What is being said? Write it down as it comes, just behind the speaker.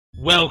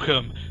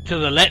Welcome to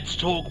the Let's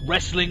Talk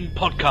Wrestling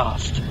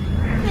podcast. You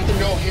have to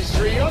know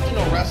history, you have to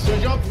know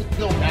wrestlers, you have to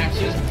know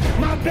matches.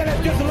 My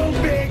belly's just a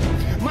little big,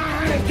 my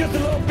hand is just a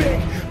little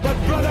big, but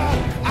brother,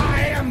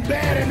 I am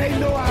bad and they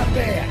know I'm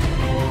bad.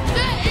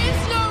 There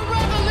is no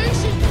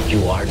revolution.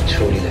 You are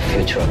truly the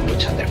future of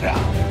Lucha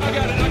Underground. I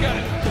got it.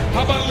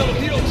 How about a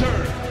little heel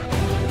turn?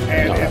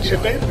 And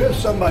if they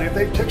piss somebody, if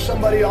they tick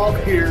somebody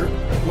off here,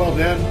 well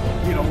then,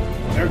 you know,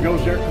 there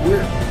goes their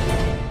career.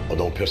 Well,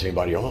 don't piss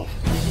anybody off.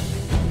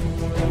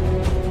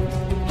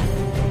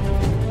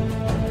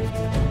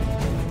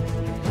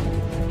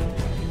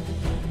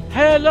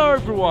 Hello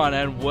everyone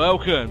and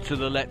welcome to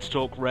the Let's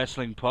Talk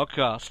Wrestling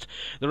podcast.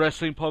 The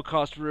wrestling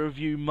podcast will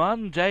review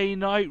Monday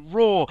Night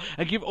Raw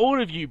and give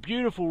all of you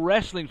beautiful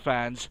wrestling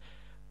fans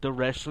the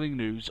wrestling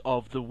news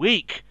of the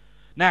week.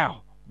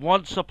 Now,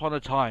 once upon a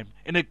time,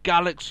 in a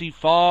galaxy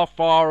far,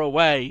 far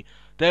away,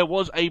 there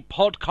was a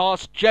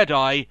podcast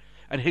Jedi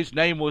and his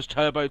name was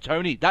Turbo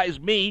Tony. That is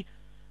me,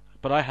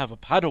 but I have a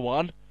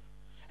Padawan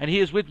and he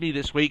is with me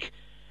this week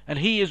and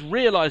he is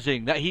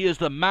realizing that he is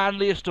the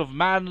manliest of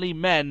manly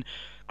men,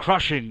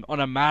 crushing on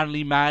a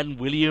manly man,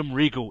 William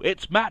Regal.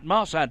 It's Matt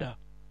Marsander.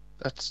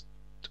 That's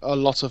a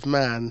lot of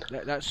man.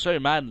 That's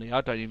so manly,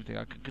 I don't even think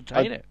I can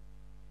contain it.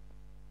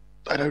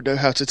 I don't know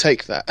how to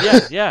take that.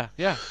 Yeah.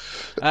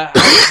 How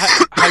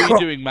are you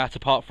doing, Matt,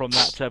 apart from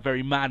that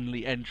very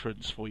manly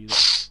entrance for you?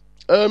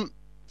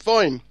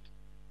 Fine.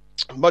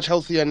 Much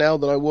healthier now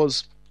than I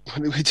was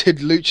when we did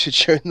Lucha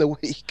during the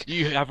week.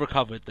 You have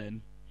recovered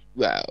then?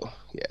 Well,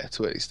 yeah,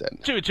 to an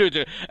extent.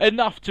 To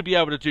enough to be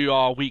able to do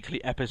our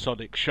weekly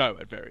episodic show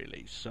at very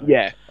least. So.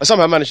 Yeah. I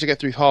somehow managed to get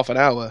through half an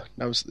hour.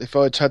 If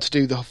I'd had to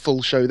do the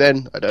full show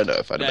then, I don't know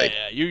if I'd have made it.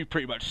 Yeah, you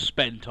pretty much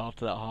spent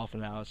after that half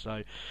an hour.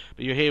 So,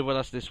 but you're here with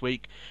us this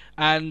week.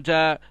 And,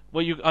 are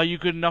you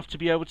good enough to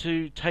be able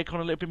to take on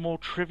a little bit more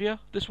trivia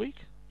this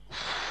week?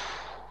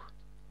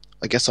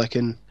 I guess I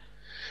can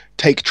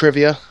take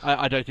trivia.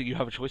 I don't think you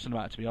have a choice in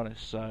that, to be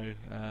honest. So,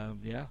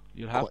 yeah,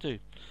 you'll have to.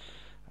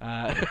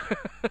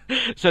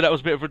 So that was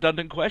a bit of a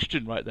redundant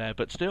question right there,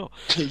 but still.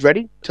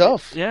 Ready?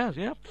 Tough. Yeah.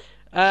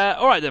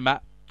 Alright then,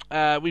 Matt.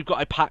 We've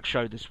got a packed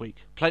show this week.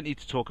 Plenty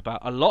to talk about.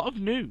 A lot of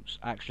news,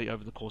 actually,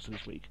 over the course of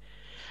this week.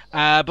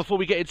 Before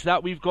we get into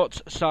that, we've got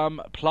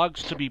some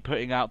plugs to be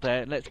putting out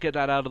there. Let's get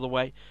that out of the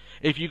way.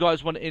 If you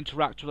guys want to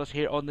interact with us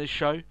here on this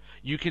show,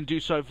 you can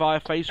do so via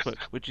Facebook,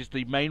 which is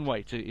the main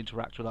way to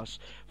interact with us.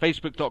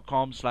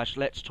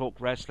 Facebook.com/Let's Talk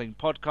Wrestling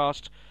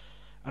Podcast.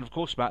 And of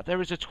course, Matt, there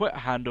is a Twitter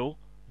handle.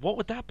 What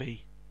would that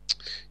be?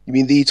 You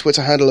mean the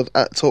Twitter handle of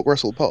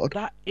 @TalkWrestlePod?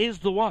 That is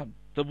the one.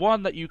 The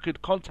one that you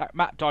could contact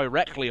Matt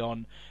directly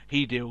on.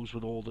 He deals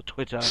with all the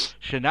Twitter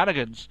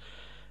shenanigans.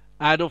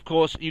 And of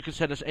course, you can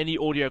send us any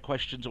audio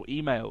questions or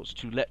emails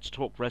to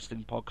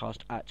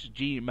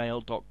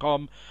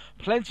letstalkwrestlingpodcast@gmail.com.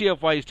 Plenty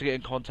of ways to get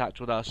in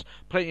contact with us.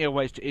 Plenty of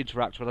ways to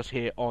interact with us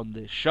here on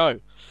this show.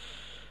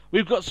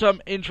 We've got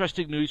some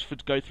interesting news to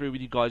go through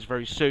with you guys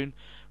very soon.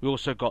 We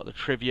also got the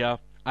trivia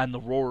and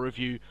the Raw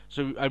review,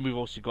 and we've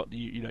also got the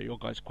your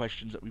guys'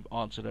 questions that we've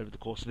answered over the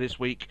course of this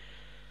week.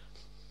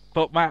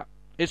 But Matt,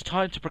 it's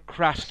time to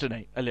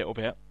procrastinate a little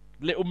bit.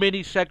 Little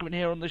mini segment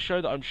here on the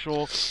show that I'm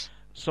sure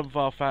some of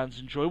our fans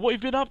enjoy. What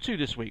have you been up to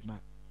this week,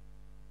 Matt?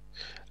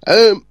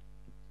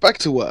 Back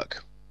to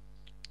work.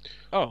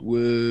 Oh,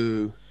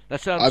 woo!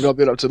 That sounds. I've not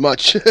been up to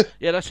much.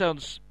 Yeah, that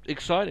sounds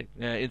exciting.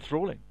 Yeah,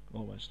 enthralling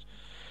almost.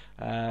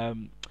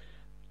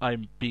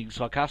 I'm being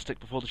sarcastic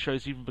before the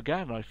show's even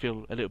began. I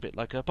feel a little bit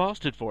like a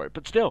bastard for it,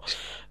 but still,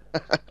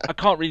 I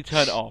can't really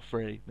turn it off,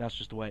 really. That's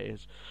just the way it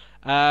is.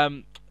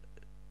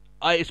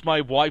 It's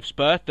my wife's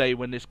birthday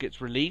when this gets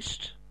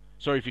released.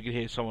 Sorry if you can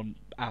hear someone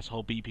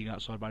asshole beeping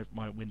outside my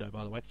window,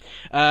 by the way.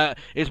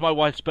 It's my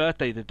wife's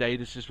birthday the day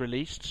this is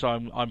released, so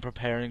I'm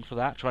preparing for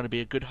that, trying to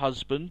be a good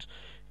husband,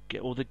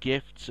 get all the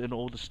gifts and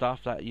all the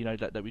stuff that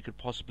that we could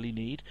possibly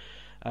need,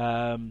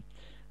 and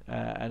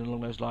along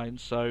those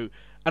lines. So.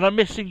 And I'm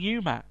missing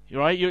you, Matt.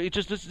 Right? It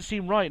just doesn't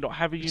seem right not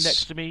having you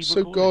next to me.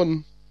 So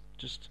gone.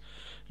 Just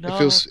no.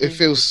 It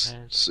feels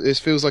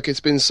like it's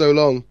been so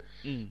long.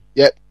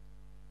 Yep.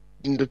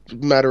 In a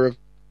matter of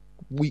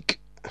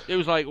week. It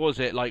was like, what was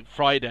it? Like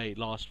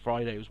last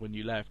Friday was when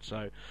you left.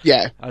 So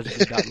yeah, it hasn't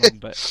been that long,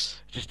 but it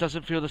just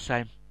doesn't feel the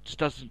same. Just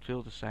doesn't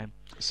feel the same.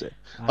 That's it.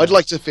 I'd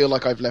like to feel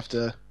like I've left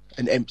an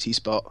empty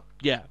spot.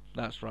 Yeah,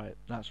 that's right.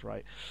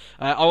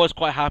 I was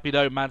quite happy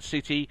though. Man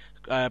City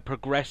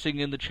progressing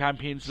in the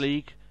Champions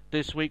League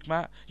this week,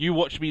 Matt. You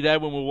watched me there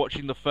when we were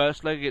watching the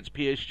first leg against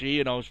PSG,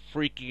 and I was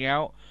freaking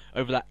out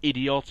over that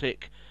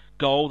idiotic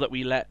goal that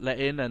we let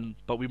in,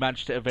 but we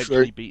managed to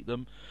eventually beat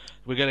them.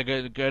 We're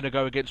going to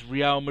go against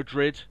Real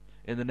Madrid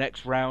in the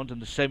next round in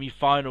the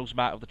semi-finals,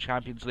 Matt, of the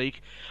Champions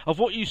League. Of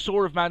what you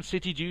saw of Man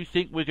City, do you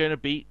think we're going to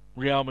beat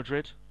Real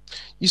Madrid?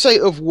 You say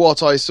of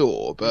what I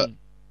saw, but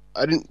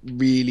I didn't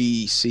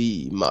really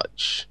see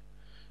much.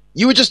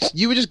 You were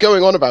just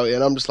going on about it,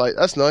 and I'm just like,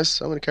 that's nice.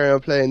 I'm going to carry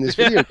on playing this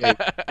video game.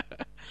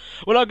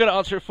 Well, I'm going to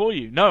answer it for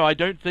you. No, I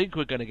don't think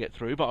we're going to get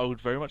through, but I would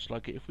very much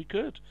like it if we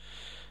could.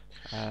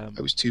 I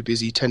was too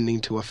busy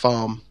tending to a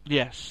farm.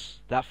 Yes,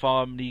 that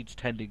farm needs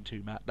tending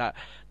to, Matt.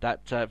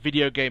 That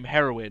video game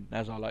heroin,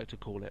 as I like to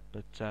call it.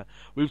 But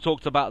we've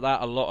talked about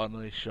that a lot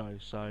on this show.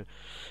 So,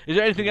 is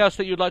there anything else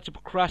that you'd like to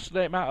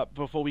procrastinate, Matt,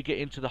 before we get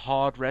into the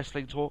hard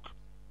wrestling talk?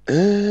 I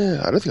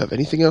don't think I have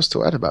anything else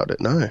to add about it.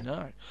 No.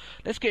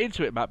 Let's get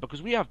into it, Matt, because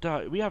we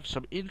have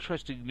some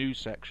interesting news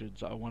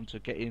sections that I want to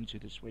get into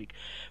this week.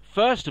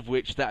 First of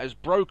which, that has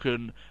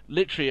broken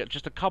literally at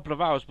just a couple of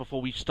hours before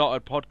we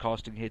started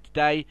podcasting here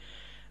today.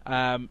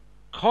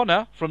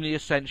 Connor from the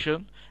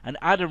Ascension and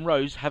Adam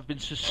Rose have been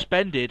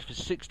suspended for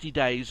 60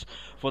 days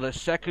for their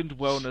second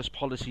wellness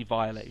policy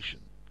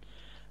violation.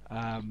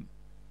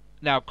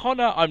 Now,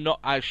 Connor, I'm not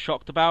as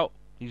shocked about.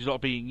 He's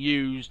not being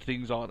used.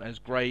 Things aren't as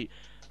great.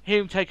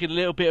 Him taking a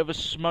little bit of a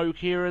smoke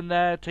here and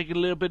there, taking a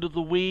little bit of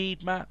the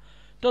weed, Matt,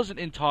 doesn't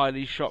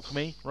entirely shock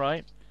me,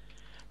 right?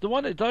 The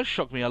one that does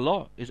shock me a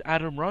lot is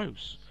Adam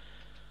Rose.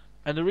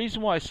 And the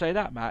reason why I say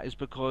that, Matt, is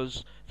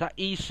because that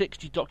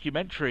E60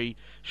 documentary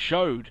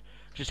showed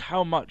just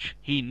how much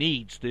he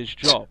needs this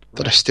job. Right?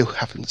 That I still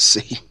haven't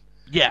seen.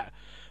 Yeah.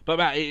 But,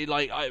 Matt,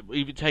 I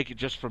even take it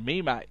just from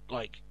me, Matt,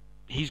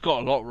 he's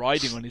got a lot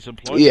riding on his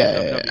employment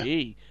with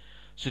WWE.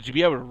 So to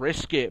be able to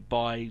risk it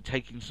by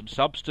taking some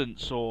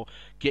substance or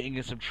getting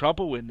in some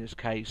trouble in this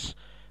case,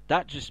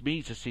 that just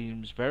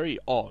seems very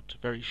odd,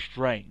 very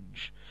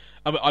strange.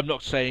 I'm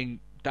not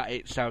saying that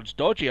it sounds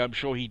dodgy. I'm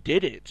sure he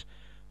did it,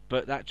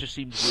 but that just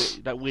seems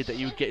weird that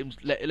you would get him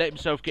let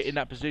himself get in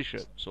that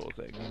position, sort of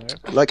thing. You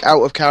know? Like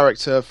out of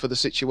character for the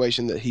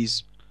situation that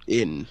he's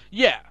in.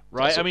 Yeah,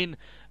 right. I mean,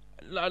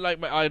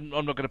 I'm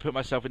not going to put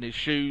myself in his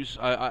shoes.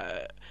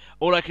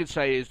 All I can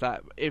say is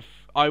that if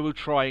I would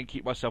try and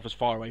keep myself as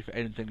far away from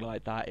anything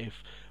like that, if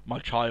my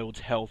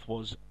child's health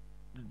was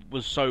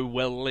so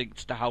well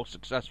linked to how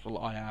successful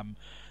I am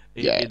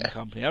in the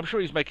company. I'm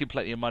sure he's making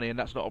plenty of money, and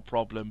that's not a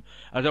problem.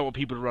 I don't want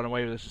people to run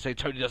away with this and say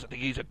Tony doesn't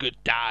think he's a good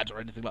dad or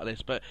anything like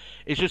this. But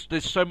it's just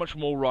there's so much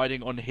more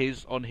riding on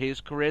his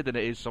career than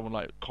it is someone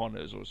like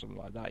Connor's or something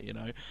like that, you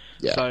know.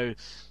 Yeah. So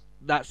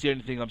that's the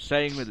only thing I'm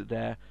saying with it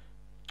there.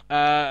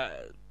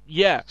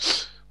 Yeah.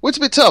 Well, it's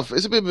a bit tough.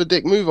 It's a bit of a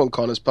dick move on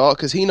Connor's part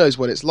because he knows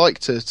what it's like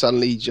to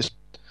suddenly just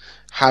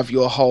have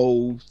your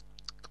whole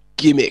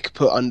gimmick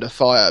put under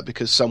fire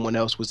because someone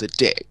else was a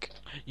dick.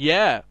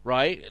 Yeah,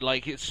 right.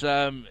 Like it's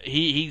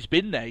he's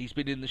been there. He's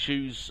been in the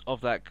shoes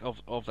of that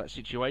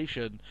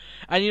situation.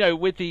 And you know,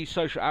 with the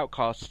social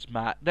outcasts,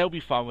 Matt, they'll be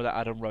fine without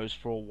Adam Rose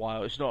for a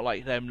while. It's not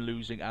like them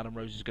losing Adam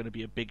Rose is going to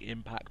be a big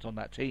impact on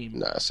that team.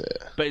 No, that's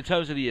it. But in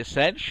terms of the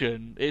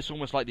Ascension, it's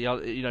almost like the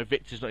other. You know,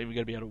 Victor's not even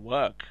going to be able to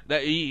work.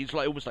 It's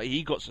like almost like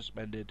he got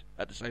suspended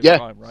at the same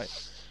time, right?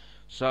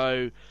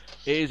 So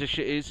it is a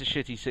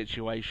shitty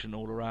situation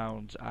all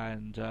around,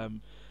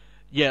 and.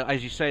 Yeah,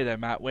 as you say there,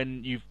 Matt,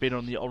 when you've been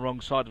on the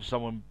wrong side of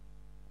someone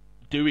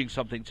doing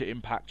something to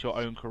impact your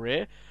own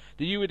career,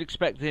 then you would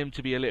expect him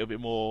to be a little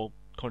bit more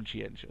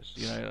conscientious,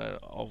 you know.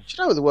 Do you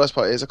know what the worst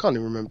part is? I can't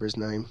even remember his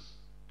name.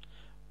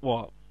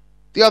 What?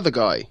 The other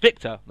guy.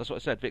 Victor. That's what I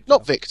said, Victor.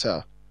 Not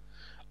Victor.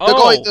 The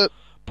guy that...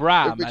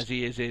 Bram, as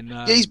he is in...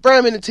 Yeah, he's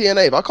Bram in the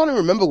TNA, but I can't even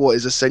remember what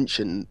his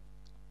Ascension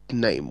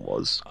name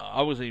was.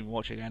 I wasn't even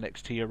watching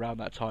NXT around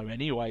that time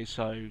anyway,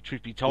 so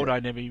truth be told, I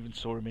never even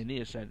saw him in the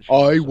Ascension.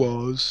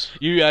 Was.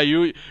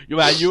 You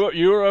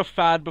were a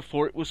fan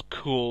before it was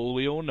cool.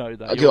 We all know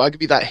that. I could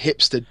be that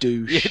hipster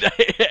douche.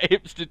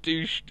 Hipster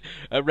douche,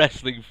 a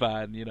wrestling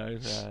fan. You know.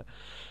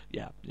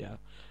 Yeah.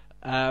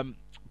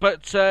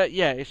 But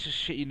it's just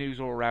shitty news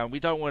all around.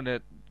 We don't want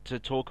to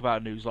talk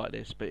about news like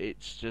this, but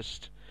it's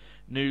just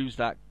news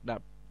that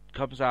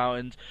comes out,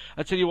 and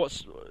I tell you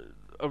what's.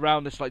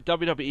 Around this, like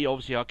WWE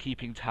obviously are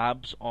keeping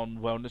tabs on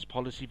wellness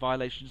policy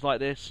violations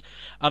like this.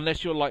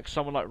 Unless you're like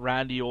someone like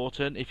Randy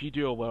Orton, if you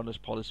do a wellness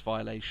policy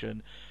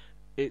violation,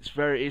 it's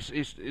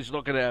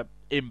not going to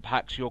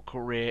impact your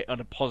career on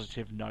a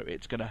positive note.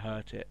 It's going to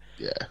hurt it.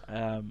 Yeah.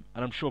 And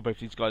I'm sure both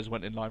these guys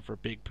went in line for a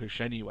big push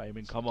anyway. I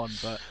mean, come on,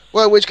 but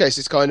well, in which case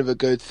it's kind of a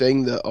good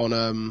thing that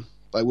on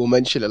like we'll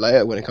mention it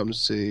later when it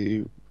comes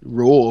to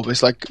Raw. But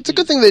it's a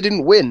good thing they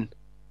didn't win.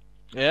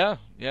 Yeah.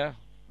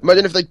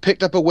 Imagine if they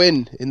picked up a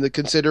win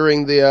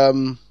considering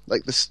the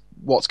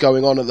what's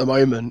going on at the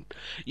moment.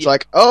 It's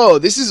like, oh,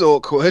 this is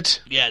awkward.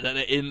 Yeah, that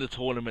they're in the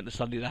tournament, the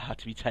Sunday that had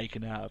to be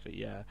taken out of it.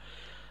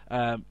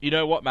 Yeah. You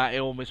know what, Matt? It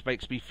almost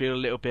makes me feel a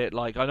little bit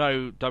like I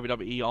know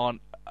WWE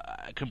aren't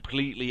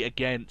completely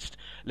against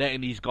letting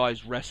these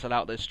guys wrestle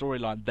out their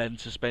storyline, then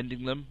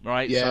suspending them,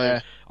 right? Yeah.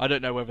 So I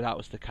don't know whether that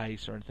was the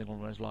case or anything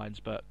along those lines,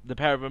 but the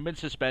pair of them have been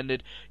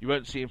suspended. You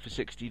won't see them for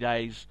 60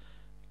 days,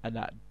 and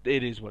that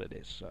it is what it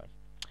is. So.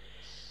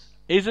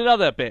 Here's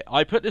another bit.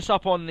 I put this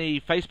up on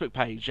the Facebook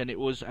page, and it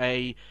was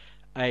a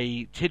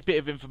tidbit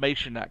of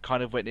information that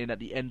kind of went in at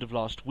the end of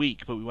last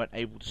week, but we weren't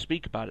able to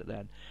speak about it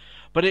then.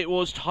 But it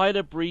was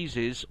Tyler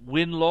Breeze's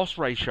win-loss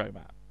ratio,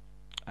 Matt.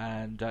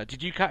 And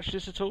did you catch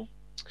this at all?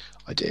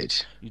 I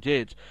did. You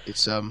did.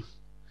 It's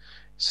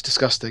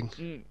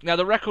disgusting. Now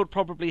the record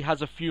probably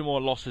has a few more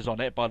losses on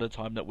it by the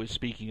time that we're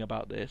speaking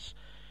about this.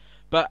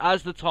 But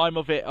as the time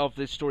of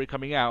this story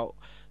coming out,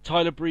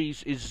 Tyler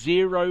Breeze is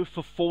 0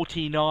 for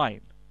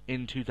 49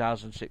 in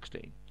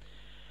 2016.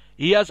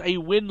 He has a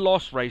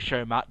win-loss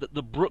ratio, Matt, that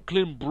the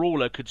Brooklyn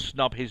Brawler could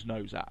snub his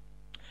nose at.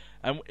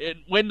 And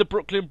when the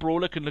Brooklyn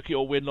Brawler can look at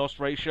your win-loss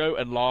ratio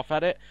and laugh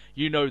at it,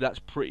 you know that's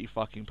pretty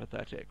fucking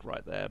pathetic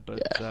right there.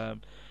 But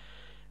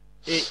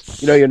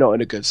it's... You know you're not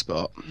in a good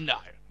spot. No.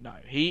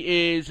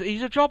 He's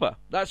a jobber.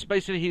 That's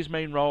basically his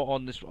main role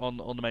on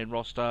the main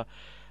roster.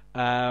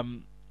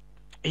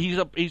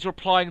 He's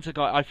replying to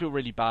guys. I feel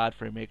really bad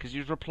for him here because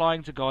he's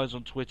replying to guys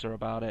on Twitter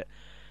about it,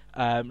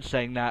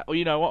 saying that,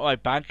 you know what, my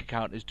bank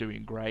account is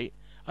doing great,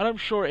 and I'm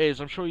sure it is.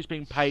 I'm sure he's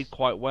being paid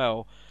quite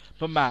well.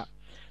 But Matt,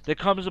 there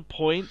comes a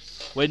point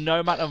where no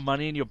amount of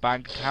money in your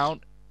bank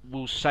account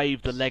will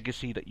save the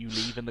legacy that you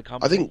leave in the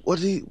company. I think what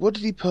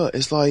did he put?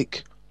 It's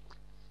like,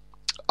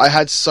 I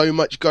had so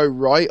much go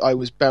right, I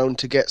was bound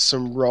to get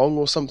some wrong,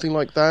 or something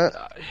like that.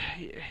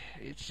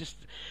 It's just,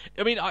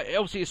 I mean,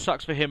 obviously it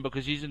sucks for him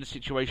because he's in a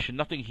situation.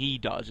 Nothing he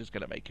does is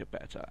going to make it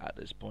better at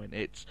this point.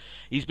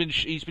 He's been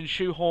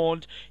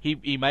shoehorned.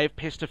 He may have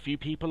pissed a few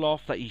people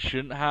off that he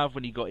shouldn't have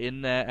when he got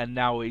in there, and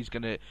now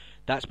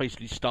that's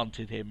basically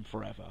stunted him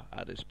forever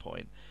at this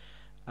point.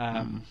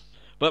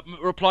 But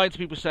replying to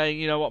people saying,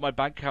 you know what, my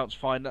bank account's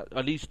fine,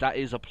 at least that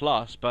is a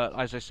plus. But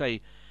as I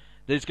say,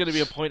 there's going to be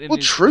a point in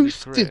his career.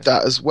 Truth did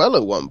that as well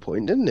at one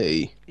point, didn't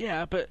he?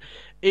 Yeah, but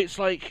it's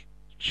like,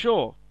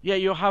 sure, yeah,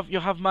 you'll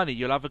have money,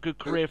 you'll have a good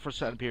career for a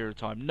certain period of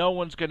time. No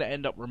one's going to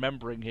end up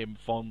remembering him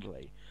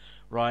fondly,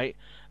 right?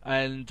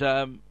 And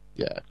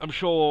yeah, I'm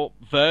sure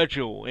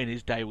Virgil in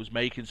his day was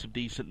making some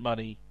decent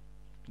money.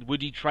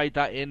 Would he trade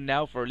that in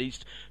now for at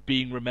least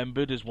being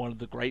remembered as one of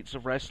the greats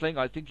of wrestling?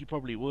 I think he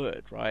probably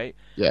would, right?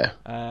 Yeah.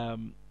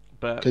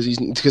 But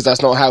because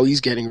that's not how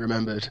he's getting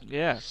remembered.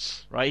 Yeah,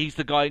 right. He's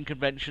the guy in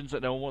conventions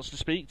that no one wants to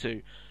speak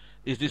to.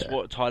 Is this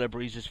what Tyler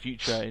Breeze's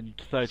future in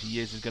 30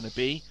 years is going to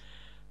be?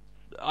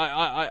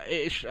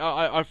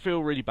 I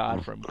feel really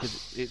bad for him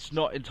because it's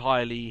not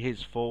entirely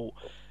his fault.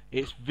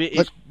 It's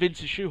Vince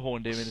has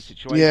shoehorned him in a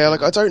situation. Yeah,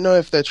 like, I don't know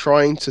if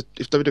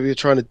WWE are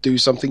trying to do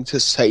something to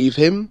save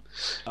him,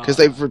 because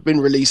they've been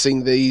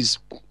releasing these,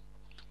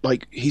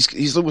 like,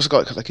 he's almost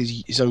got like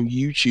his own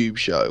YouTube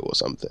show or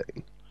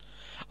something.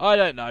 I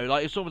don't know.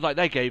 Like, it's almost like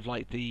they gave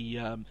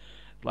the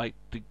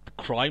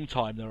Crime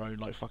Time their own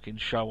like fucking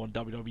show on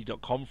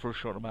WWE.com for a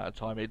short amount of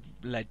time. It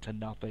led to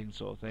nothing,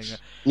 sort of thing.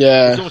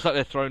 Yeah, it's almost like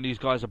they're throwing these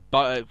guys a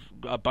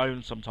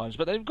bone sometimes,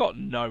 but they've got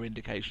no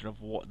indication of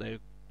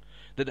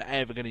that they're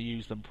ever going to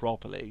use them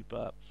properly.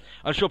 But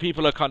I'm sure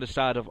people are kind of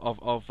sad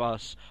of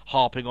us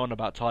harping on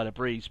about Tyler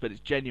Breeze, but it's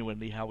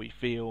genuinely how we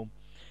feel.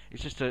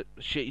 It's just a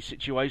shitty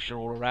situation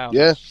all around.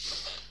 Yeah.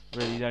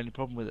 Really the only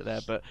problem with it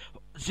there, but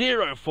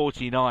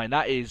 0-49,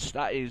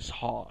 that is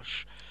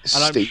harsh.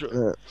 And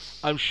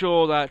I'm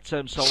sure that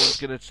someone's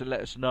going to let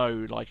us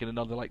know, like in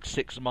another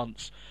 6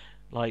 months,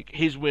 like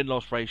his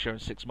win-loss ratio in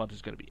 6 months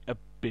is going to be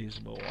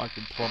abysmal. I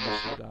can promise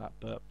you that.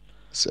 But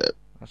that's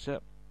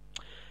it.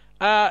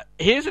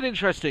 Here's an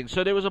interesting.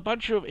 So there was a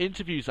bunch of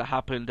interviews that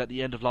happened at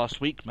the end of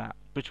last week, Matt,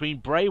 between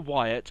Bray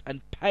Wyatt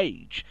and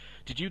Paige.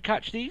 Did you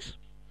catch these?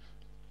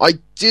 I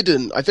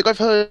didn't. I think I've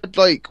heard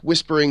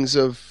whisperings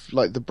of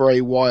the Bray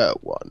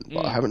Wyatt one,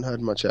 but I haven't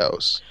heard much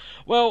else.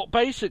 Well,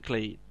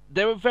 basically,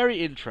 they were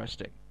very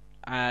interesting,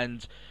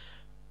 and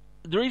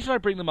the reason I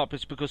bring them up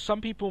is because some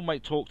people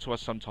might talk to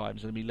us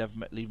sometimes and we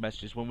leave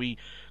messages when we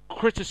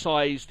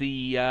criticise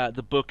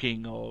the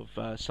booking of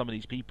some of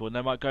these people, and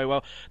they might go,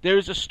 well, there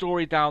is a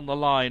story down the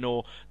line,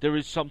 or there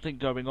is something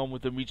going on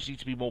with them, we just need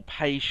to be more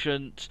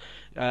patient,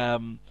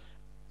 along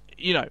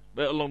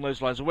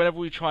those lines. And whenever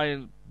we try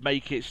and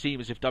make it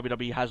seem as if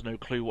WWE has no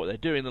clue what they're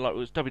doing, they're like,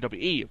 well, it's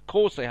WWE, of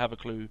course they have a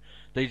clue,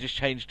 they just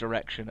change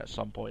direction at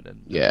some point,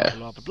 and blah,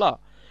 blah, blah, blah.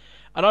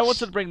 And I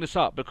wanted to bring this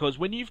up because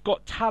when you've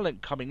got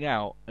talent coming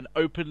out and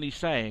openly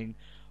saying,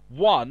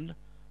 one,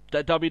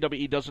 that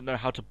WWE doesn't know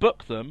how to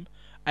book them,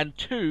 and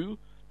two,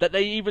 that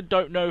they even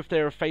don't know if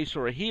they're a face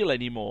or a heel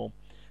anymore,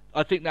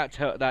 I think that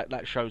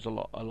shows a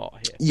lot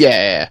here.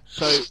 Yeah.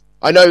 So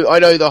I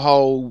know the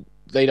whole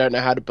they don't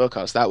know how to book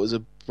us. That was a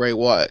Bray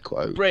Wyatt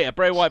quote. Bray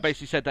Wyatt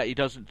basically said that he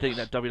doesn't think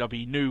that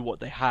WWE knew what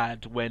they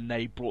had when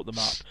they brought them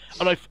up,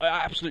 and I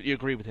absolutely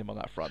agree with him on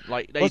that front.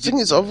 The thing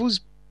is, I've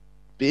always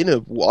been a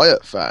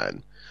Wyatt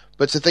fan,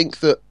 but to think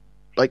that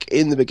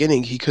in the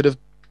beginning he could have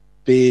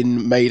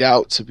been made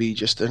out to be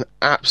just an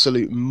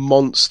absolute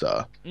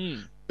monster,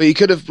 but he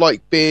could have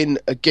been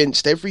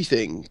against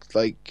everything,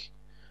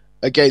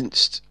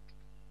 against.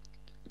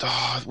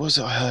 What was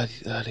it I heard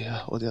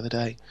earlier or the other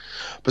day?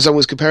 But someone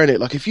was comparing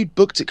it. If you'd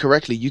booked it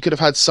correctly, you could have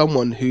had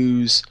someone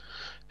who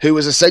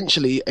was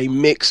essentially a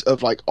mix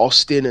of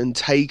Austin and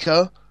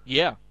Taker.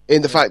 Yeah.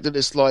 In the fact that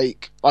it's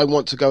I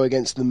want to go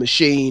against the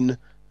Machine.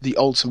 The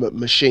Ultimate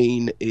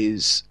Machine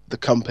is the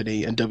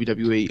company, and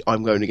WWE,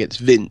 I'm going against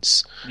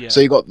Vince. Yeah. So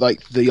you got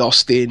the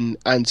Austin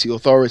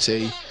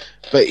anti-authority,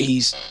 but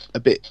he's a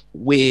bit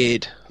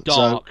weird.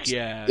 Dark, so,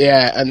 yeah.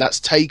 Yeah, and that's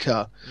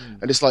Taker.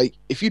 And it's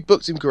if you'd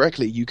booked him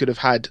correctly, you could have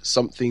had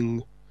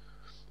something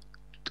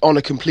on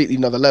a completely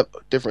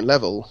different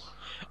level.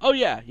 Oh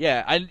yeah,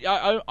 and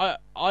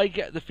I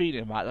get the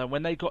feeling, Matt, that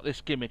when they got this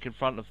gimmick in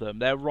front of them,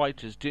 their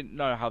writers didn't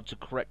know how to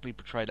correctly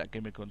portray that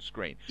gimmick on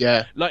screen.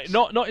 Yeah. Like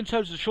not in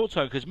terms of the short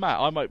term, because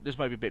Matt, this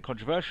might be a bit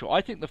controversial.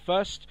 I think the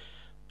first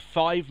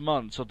 5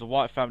 months of the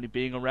Wyatt family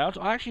being around,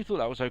 I actually thought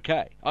that was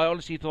okay. I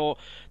honestly thought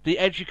the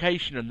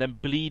education and them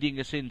bleeding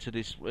us into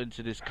this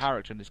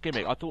character and this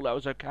gimmick, I thought that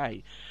was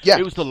okay. Yeah.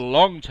 It was the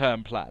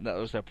long-term plan that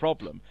was their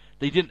problem.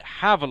 They didn't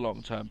have a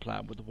long-term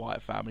plan with the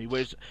Wyatt family,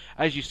 whereas,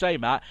 as you say,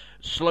 Matt,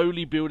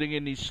 slowly building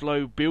in these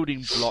slow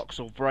building blocks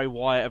of Bray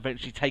Wyatt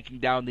eventually taking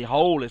down the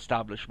whole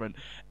establishment,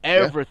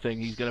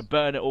 everything, he's going to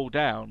burn it all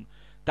down.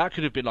 That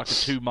could have been like a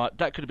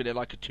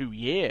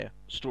 2-year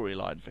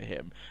storyline for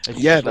him as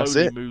he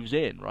slowly moves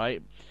in,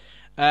 right?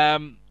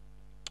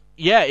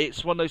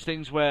 It's one of those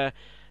things where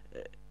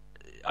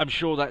I'm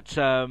sure that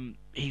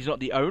he's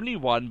not the only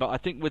one, but I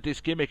think with this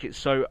gimmick, it's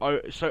so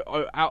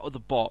out of the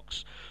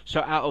box,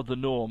 so out of the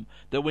norm,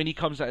 that when he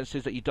comes out and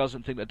says that he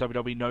doesn't think that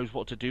WWE knows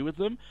what to do with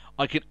them,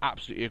 I can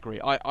absolutely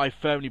agree. I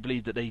firmly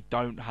believe that they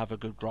don't have a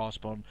good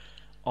grasp on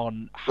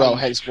how. Well,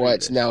 hence why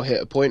it's now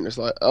hit a point. It's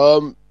like,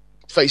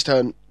 face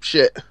turn,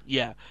 shit.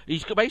 Yeah,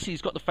 he's got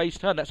the face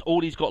turn. That's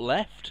all he's got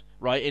left,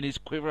 right, in his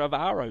quiver of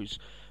arrows,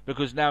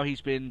 because now he's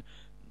been,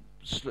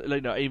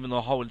 even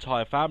the whole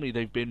entire family,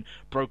 they've been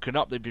broken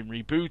up, they've been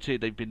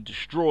rebooted, they've been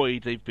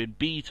destroyed, they've been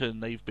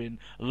beaten, they've been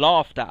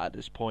laughed at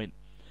this point.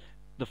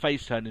 The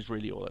face turn is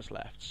really all that's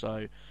left.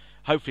 So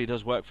hopefully it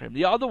does work for him.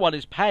 The other one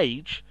is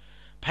Paige.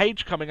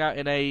 Paige coming out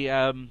in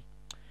a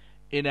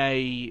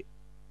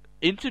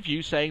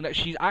interview saying that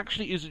she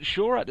actually isn't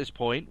sure at this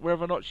point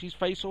whether or not she's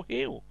face or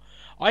heel.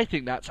 I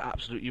think that's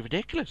absolutely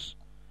ridiculous.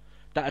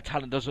 That a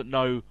talent doesn't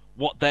know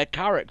what their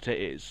character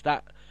is.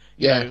 That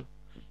you know,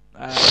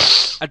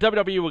 and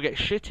WWE will get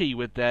shitty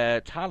with their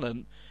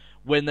talent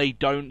when they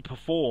don't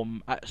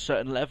perform at a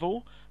certain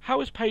level. How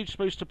is Paige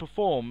supposed to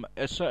perform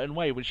a certain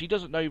way when she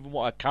doesn't know even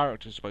what her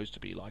character is supposed to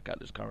be like at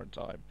this current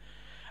time?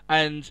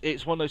 And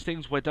it's one of those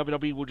things where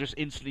WWE will just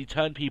instantly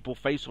turn people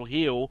face or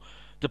heel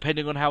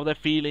depending on how they're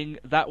feeling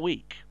that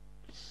week.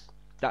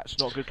 That's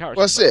not good character.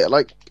 Well, that's it.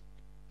 Like,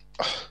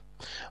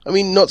 I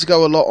mean, not to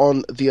go a lot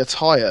on the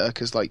attire,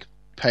 because like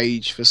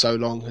Paige for so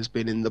long has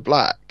been in the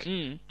black.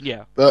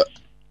 Yeah. But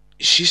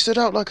she stood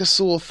out like a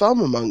sore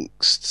thumb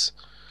amongst,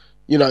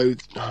 I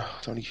don't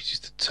want to use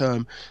the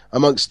term,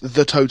 amongst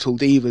the Total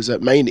Divas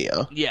at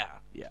Mania. Yeah.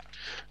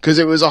 Because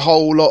it was a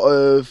whole lot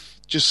of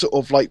just sort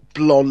of like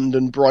blonde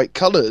and bright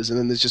colours, and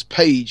then there's just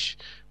Paige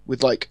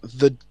with like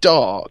the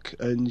dark,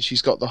 and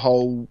she's got the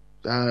whole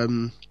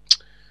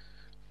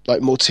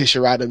like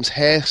Morticia Addams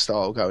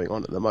hairstyle going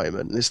on at the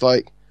moment, and it's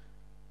like,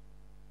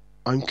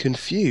 I'm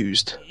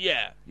confused.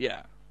 Yeah.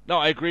 No,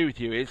 I agree with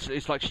you.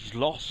 It's like she's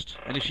lost,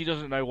 and if she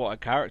doesn't know what her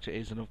character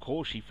is, and of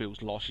course she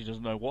feels lost, she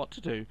doesn't know what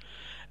to do.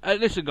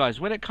 Listen, guys,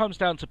 when it comes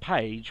down to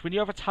Paige, when you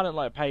have a talent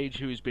like Paige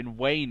who has been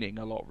waning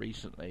a lot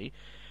recently,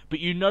 but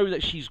you know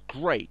that she's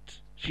great.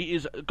 She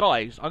is,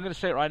 guys, I'm going to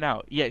say it right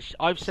now. Yes,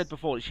 I've said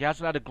before that she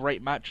hasn't had a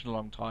great match in a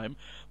long time,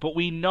 but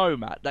we know,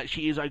 Matt, that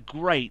she is a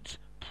great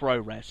pro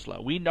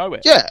wrestler. We know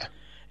it. Yeah.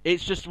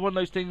 It's just one of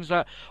those things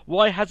that,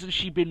 why hasn't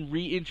she been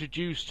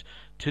reintroduced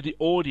to the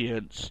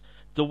audience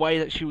the way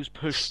that she was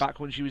pushed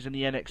back when she was in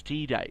the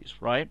NXT days,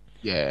 right?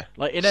 Yeah.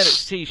 Like, in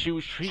NXT, she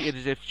was treated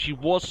as if she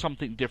was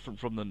something different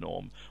from the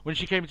norm. When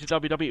she came into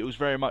WWE, it was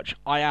very much,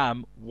 I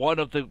am one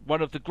of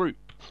the group.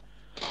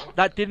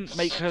 That didn't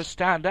make her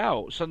stand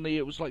out. Suddenly,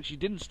 it was like she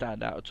didn't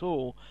stand out at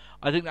all.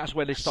 I think that's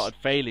where they started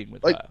failing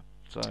with her.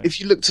 So, if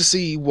you look to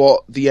see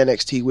what the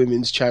NXT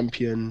Women's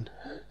Champion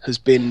has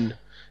been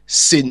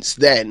since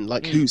then,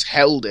 like who's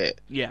held it,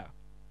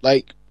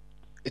 like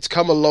it's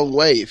come a long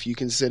way if you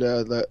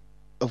consider that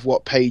of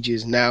what Paige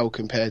is now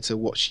compared to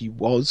what she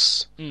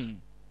was.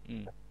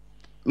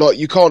 Like,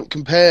 you can't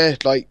compare,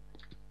 like,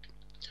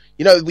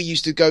 we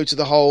used to go to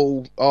the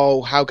whole,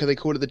 how can they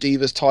call it the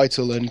Divas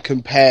title, and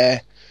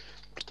compare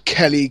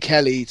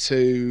Kelly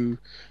to,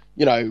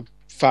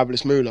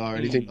 Fabulous Moolah or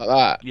anything like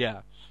that.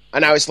 Yeah.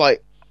 And now it's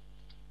like,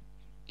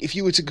 if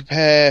you were to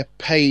compare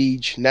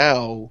Paige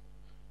now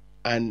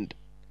and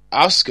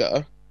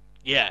Asuka,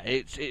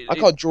 I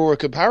can't draw a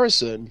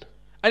comparison.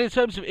 And in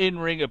terms of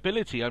in-ring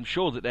ability, I'm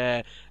sure that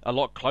they're a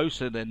lot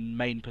closer than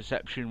main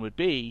perception would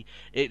be.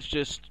 It's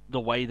just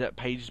the way that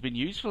Paige has been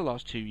used for the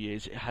last 2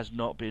 years, it has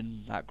not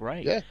been that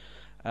great. Yeah.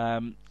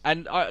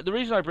 The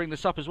reason I bring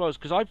this up as well is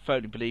because I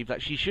firmly believe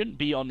that she shouldn't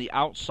be on the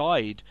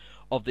outside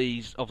of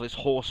this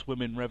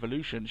horsewomen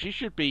revolution. She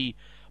should be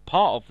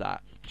part of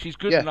that. She's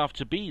good enough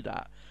to be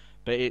that.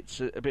 But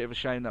it's a bit of a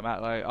shame that,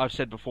 Matt, like I've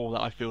said before,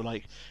 that I feel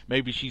like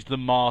maybe she's the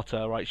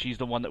martyr, right? She's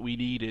the one that we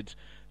needed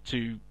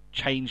to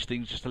change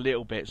things just a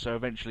little bit, so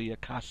eventually a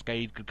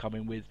cascade could come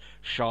in with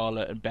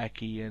Charlotte and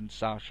Becky and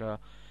Sasha.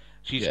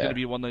 She's going to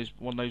be one of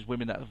those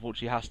women that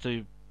unfortunately has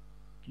to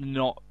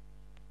not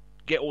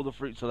get all the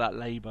fruits of that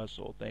labour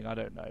sort of thing. I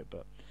don't know,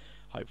 but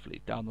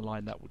hopefully down the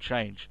line that will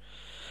change.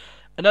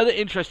 Another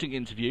interesting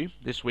interview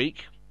this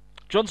week.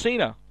 John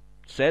Cena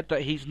said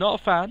that he's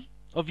not a fan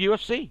of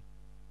UFC.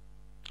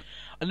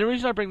 And the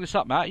reason I bring this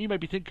up, Matt, you may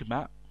be thinking,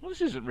 Matt, well,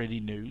 this isn't really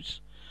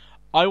news.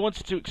 I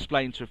wanted to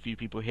explain to a few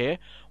people here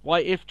why,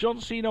 if John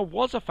Cena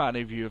was a fan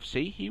of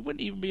UFC, he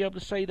wouldn't even be able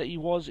to say that he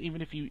was,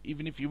 even if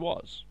he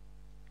was.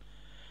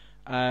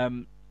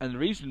 And the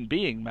reason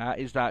being, Matt,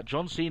 is that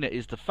John Cena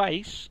is the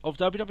face of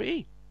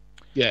WWE.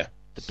 Yeah.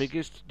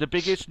 The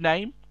biggest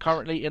name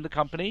currently in the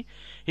company.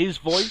 His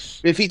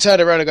voice. If he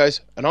turned around and goes,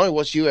 and I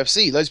watch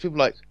UFC, those people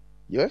are like,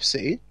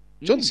 UFC?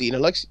 John Cena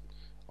likes...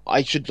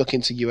 I should look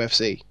into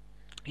UFC.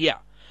 Yeah.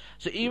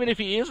 So even if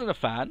he isn't a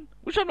fan,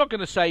 which I'm not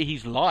going to say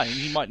he's lying,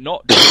 he might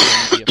not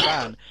genuinely be a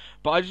fan,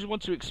 but I just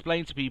want to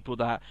explain to people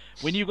that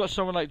when you've got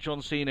someone like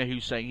John Cena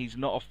who's saying he's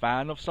not a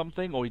fan of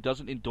something or he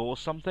doesn't endorse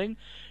something,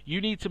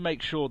 you need to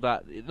make sure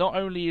that not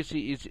only is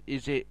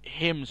it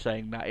him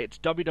saying that, it's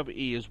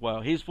WWE as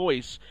well. His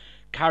voice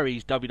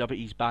carries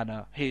WWE's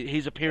banner.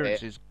 His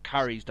appearances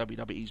carries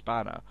WWE's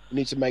banner. You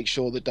need to make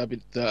sure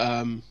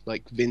that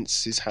like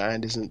Vince's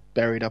hand isn't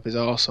buried up his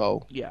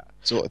arsehole. Yeah.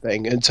 Sort of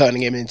thing, and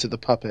turning him into the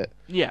puppet.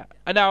 Yeah.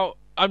 And now,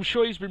 I'm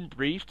sure he's been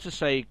briefed to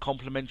say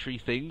complimentary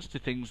things to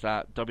things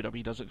that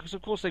WWE doesn't, because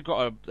of course they've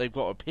got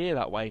to appear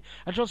that way.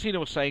 And John Cena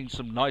was saying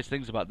some nice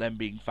things about them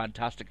being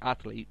fantastic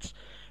athletes,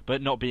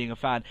 but not being a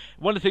fan.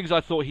 One of the things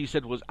I thought he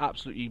said was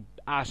absolutely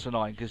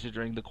asinine,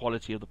 considering the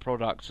quality of the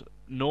product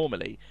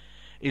normally,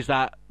 is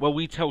that, well,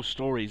 we tell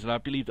stories, and I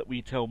believe that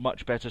we tell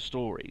much better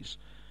stories.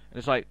 And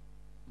it's like,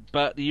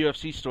 but the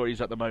UFC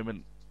stories at the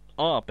moment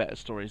are better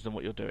stories than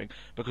what you're doing,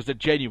 because they're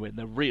genuine,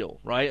 they're real,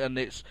 right? And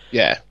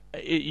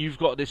you've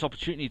got this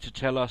opportunity to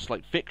tell us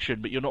like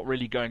fiction, but you're not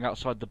really going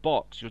outside the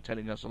box. You're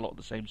telling us a lot of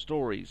the same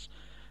stories,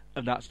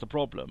 and that's the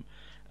problem.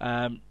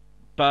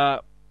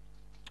 But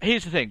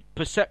here's the thing: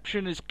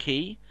 perception is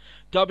key.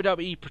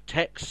 WWE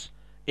protects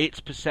its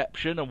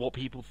perception and what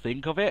people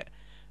think of it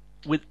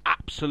with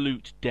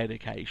absolute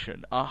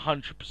dedication,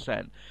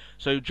 100%.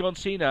 So John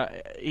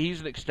Cena, he's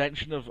an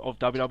extension of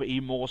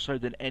WWE more so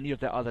than any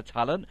of their other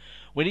talent.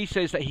 When he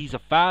says that he's a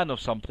fan of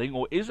something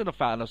or isn't a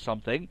fan of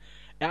something,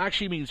 it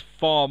actually means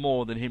far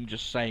more than him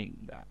just saying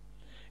that.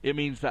 It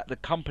means that the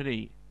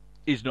company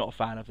is not a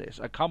fan of this.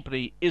 A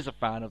company is a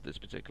fan of this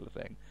particular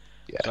thing.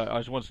 Yeah. So I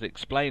just wanted to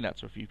explain that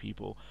to a few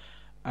people.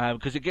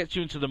 Because it gets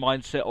you into the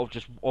mindset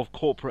of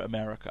corporate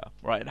America,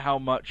 right? And how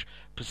much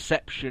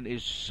perception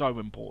is so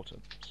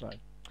important. So, I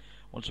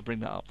want to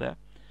bring that up there.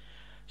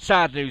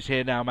 Sad news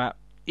here now, Matt.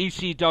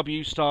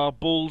 ECW star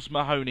Balls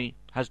Mahoney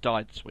has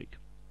died this week,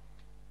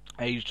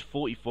 aged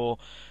 44.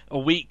 A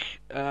week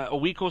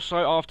or so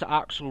after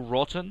Axel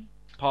Rotten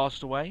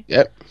passed away.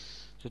 Yep.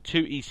 So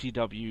 2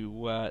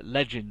 ECW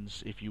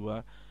legends, if you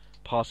were,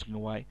 passing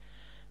away.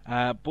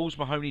 Balls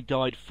Mahoney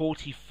died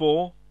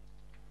 44.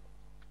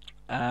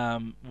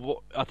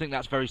 I think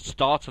that's very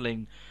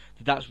startling.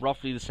 That's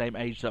roughly the same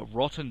age that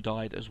Rotten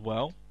died as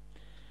well.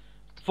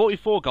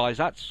 44, guys,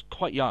 that's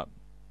quite young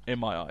in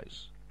my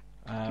eyes.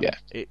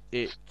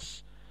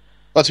 It's.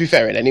 Well, to be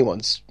fair, in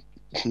anyone's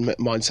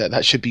mindset,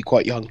 that should be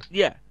quite young.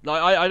 Yeah,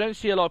 like I don't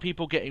see a lot of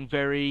people getting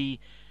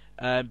very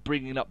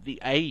bringing up the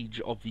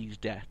age of these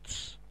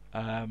deaths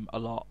a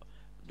lot.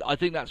 I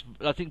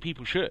think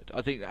people should.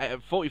 I think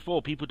at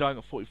 44, people dying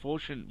at 44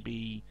 shouldn't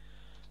be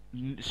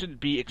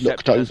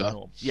accepted as a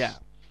norm. Yeah.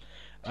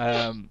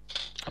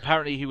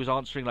 Apparently he was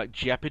answering like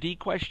Jeopardy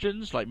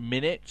questions like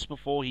minutes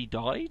before he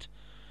died.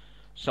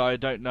 So I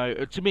don't know.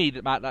 To me,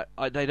 Matt,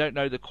 they don't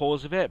know the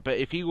cause of it. But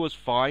if he was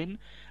fine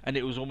and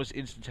it was almost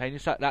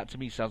instantaneous, that to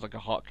me sounds like a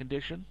heart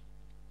condition.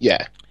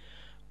 Yeah.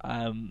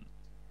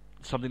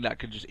 Something that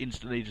could just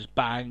instantly just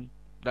bang.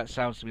 That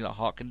sounds to me like a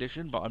heart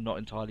condition, but I'm not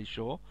entirely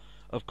sure.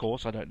 Of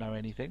course, I don't know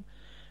anything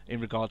in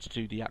regards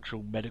to the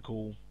actual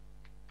medical,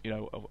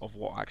 of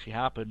what actually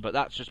happened. But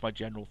that's just my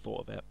general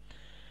thought of it.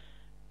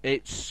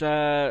 It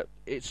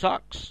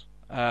sucks.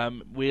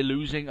 We're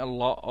losing a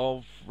lot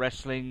of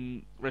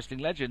wrestling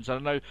legends. I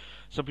don't know,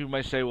 some people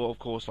may say, well, of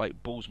course,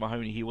 like Balls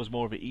Mahoney, he was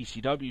more of an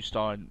ECW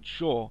star, and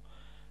sure,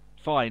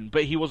 fine,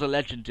 but he was a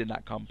legend in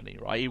that company,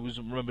 right? He was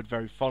remembered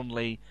very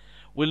fondly.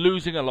 We're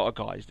losing a lot of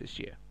guys this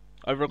year.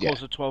 Over a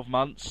course of 12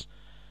 months,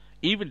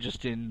 even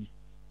just in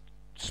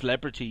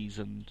celebrities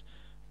and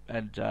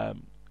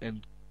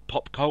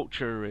pop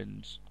culture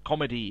and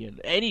comedy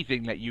and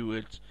anything that you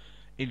would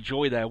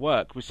enjoy their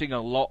work, we're seeing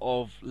a lot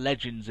of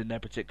legends in their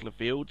particular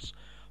fields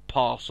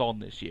pass on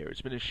this year.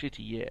 It's been a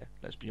shitty year,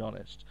 let's be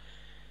honest.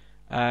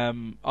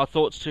 Our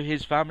thoughts to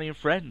his family and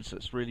friends.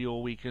 That's really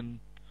all we can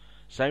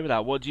say with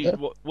that. What do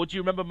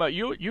you remember?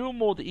 You were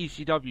more the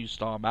ECW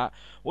star, Matt.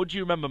 What do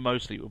you remember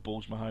mostly with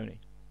Balls Mahoney?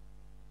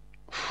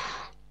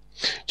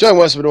 Joe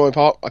West of annoying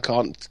part, I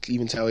can't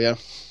even tell you.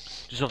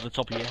 Just off the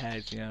top of your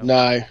head, yeah.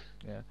 No.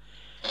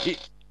 Yeah.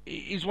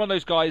 He's one of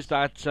those guys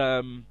that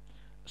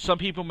some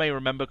people may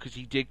remember because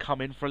he did come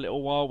in for a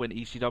little while when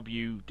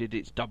ECW did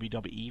its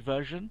WWE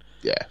version.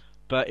 Yeah.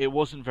 But it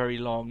wasn't very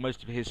long.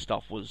 Most of his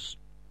stuff was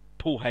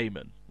Paul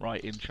Heyman, right,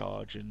 in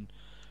charge and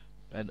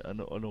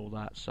all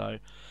that. So,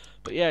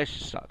 but yeah, it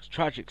just sucks.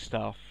 Tragic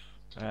stuff.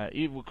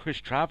 Even with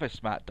Chris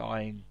Travis, Matt,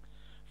 dying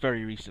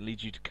very recently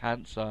due to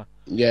cancer.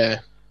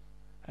 Yeah.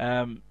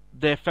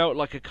 There felt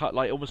like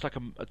almost like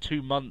a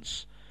 2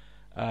 months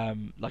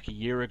like a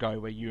year ago,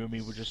 where you and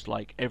me were just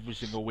like every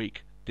single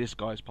week, this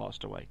guy's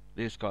passed away,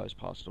 this guy's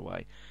passed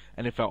away,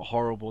 and it felt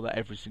horrible that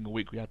every single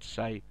week we had to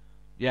say,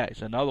 yeah,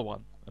 it's another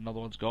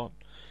one's gone.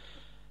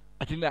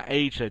 I think that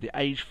age though, the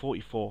age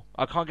 44,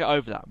 I can't get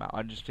over that, Matt.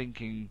 I'm just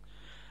thinking,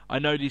 I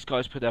know these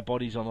guys put their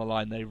bodies on the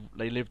line,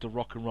 they lived a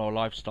rock and roll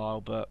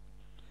lifestyle, but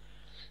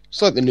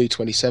It's like the new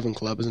 27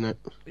 Club, isn't it?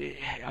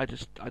 I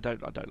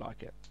don't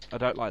like it. I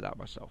don't like that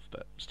myself,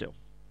 but still.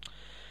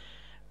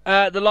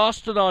 The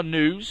last in our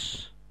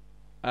news,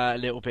 a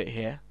little bit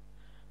here,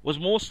 was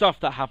more stuff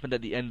that happened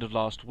at the end of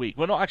last week.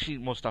 Well, not actually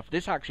more stuff.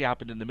 This actually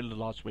happened in the middle of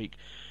last week,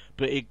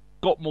 but it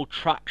got more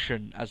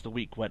traction as the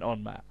week went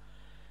on, Matt.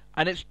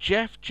 And it's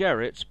Jeff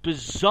Jarrett's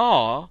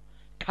bizarre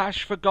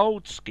cash for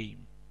gold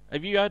scheme.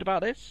 Have you heard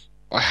about this?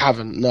 I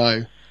haven't,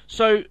 no.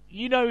 So,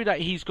 you know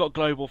that he's got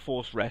Global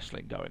Force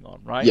Wrestling going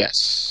on, right?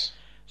 Yes.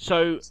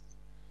 So,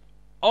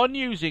 on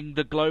using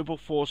the Global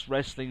Force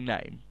Wrestling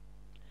name,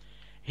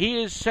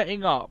 he is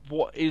setting up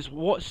what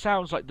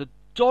sounds like the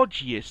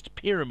dodgiest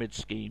pyramid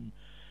scheme.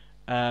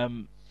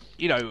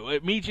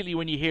 Immediately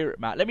when you hear it,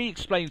 Matt, let me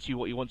explain to you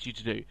what he wants you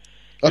to do.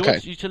 He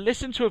wants you to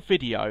listen to a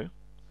video.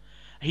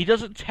 He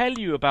doesn't tell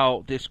you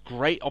about this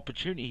great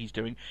opportunity he's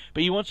doing,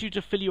 but he wants you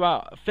to fill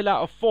out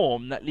a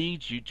form that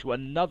leads you to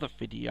another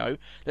video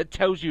that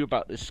tells you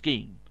about this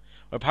scheme.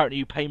 Apparently,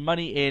 you pay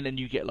money in and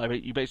you get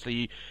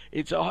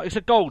it's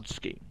a gold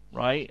scheme,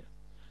 right?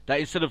 That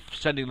instead of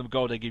sending them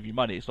gold, they give you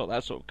money. It's not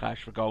that sort of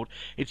cash for gold.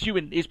 It's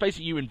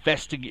basically you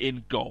investing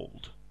in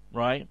gold,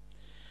 right?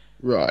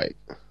 Right.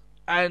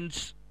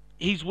 And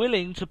he's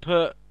willing to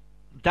put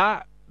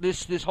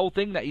this whole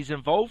thing that he's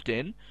involved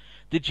in,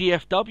 the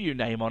GFW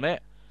name on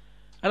it.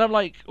 And I'm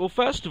like, well,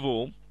 first of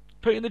all,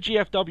 putting the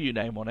GFW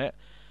name on it,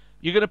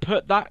 you're going to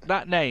put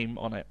that name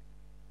on it.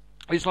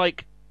 It's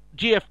like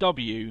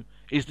GFW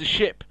is the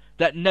ship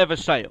that never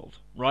sailed,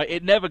 right?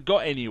 It never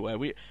got anywhere.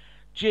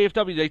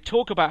 GFW, they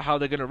talk about how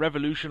they're going to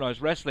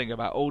revolutionize wrestling,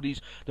 about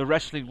the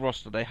wrestling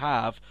roster they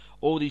have,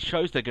 all these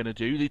shows they're going to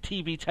do, the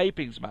TV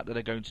tapings, Matt, that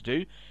they're going to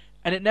do,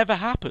 and it never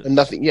happened. And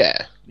nothing,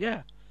 yeah.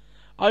 Yeah.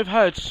 I've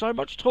heard so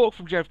much talk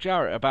from Jeff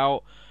Jarrett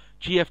about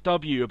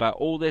GFW, about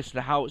all this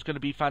and how it's going to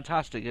be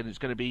fantastic and it's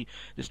going to be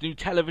this new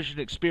television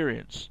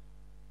experience.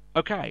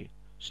 Okay,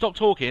 stop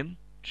talking,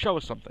 show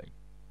us something.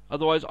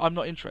 Otherwise, I'm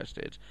not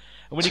interested.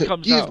 And when he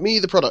comes Give me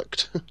the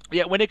product.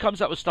 Yeah, when it comes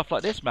out with stuff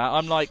like this, Matt,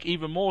 I'm like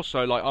even more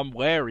so like I'm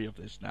wary of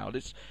this now.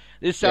 This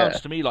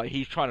sounds to me like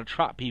he's trying to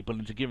trap people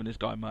into giving this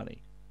guy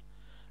money.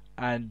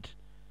 And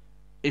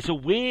it's a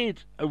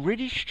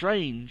really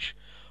strange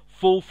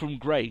fall from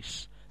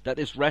grace that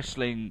this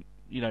wrestling,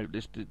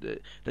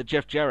 that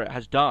Jeff Jarrett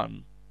has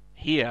done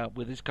here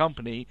with his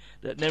company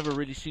that never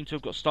really seemed to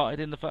have got started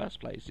in the first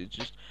place.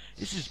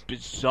 This is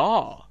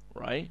bizarre,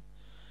 right?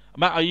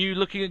 Matt, are you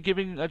looking at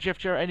giving Jeff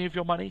Jarrett any of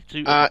your money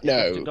to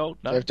no. Gold?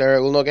 No, Jeff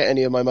Jarrett will not get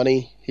any of my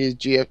money. His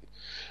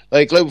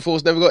Global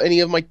Force never got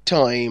any of my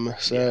time,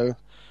 so...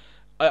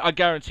 Yeah. I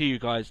guarantee you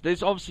guys,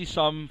 there's obviously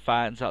some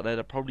fans out there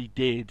that probably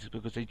did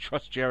because they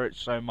trust Jarrett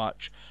so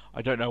much.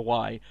 I don't know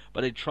why,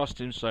 but they trust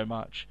him so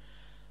much.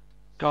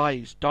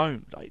 Guys,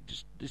 don't.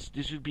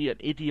 This would be an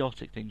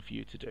idiotic thing for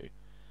you to do,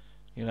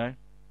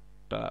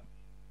 But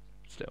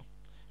still,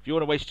 if you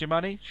want to waste your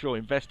money, sure,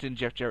 invest in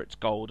Jeff Jarrett's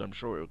gold. I'm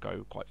sure it'll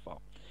go quite far.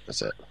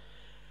 That's it.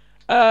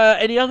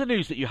 Any other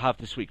news that you have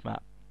this week,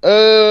 Matt?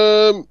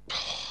 I'm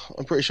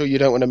pretty sure you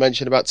don't want to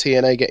mention about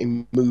TNA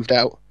getting moved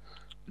out.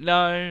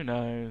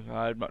 No,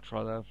 I'd much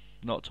rather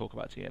not talk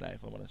about TNA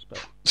if I'm honest,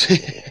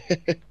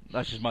 but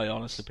that's just my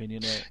honest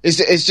opinion.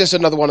 It's just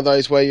another one of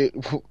those where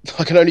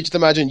I can only just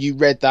imagine you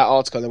read that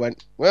article and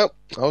went, well,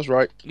 I was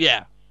right.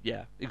 Yeah,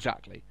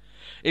 exactly.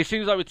 It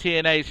seems like with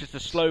TNA it's just a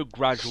slow,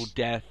 gradual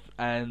death,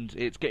 and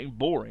it's getting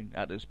boring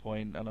at this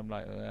point, and I'm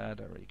like, I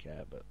don't really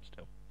care, but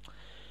still.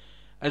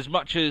 As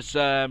much as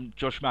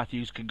Josh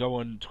Matthews can go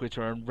on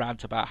Twitter and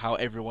rant about how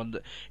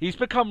he's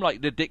become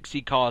like the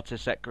Dixie Carter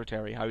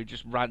secretary, how he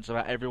just rants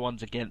about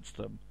everyone's against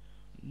them.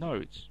 No,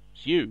 it's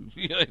you.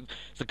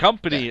 It's the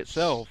company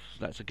itself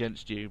that's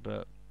against you,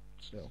 but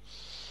still.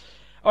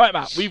 All right,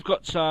 Matt, we've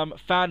got some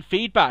fan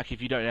feedback. If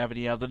you don't have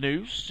any other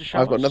news to show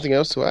us. I've got nothing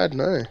else to add,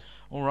 no.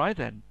 All right,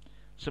 then.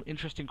 Some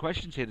interesting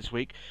questions here this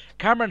week.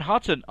 Cameron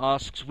Hutton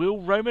asks, will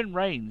Roman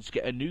Reigns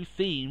get a new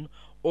theme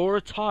or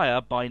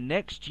attire by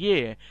next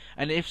year?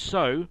 And if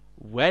so,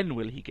 when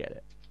will he get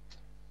it?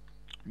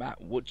 Matt,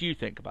 what do you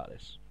think about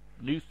this?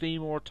 New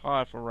theme or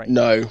attire for Reigns?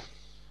 No.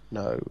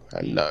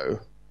 I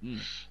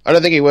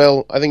don't think he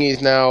will. I think he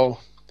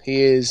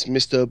is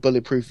Mr.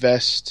 Bulletproof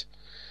Vest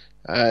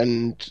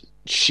and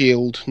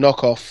Shield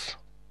knockoff.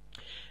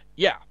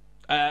 Yeah.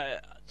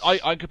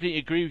 I completely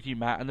agree with you,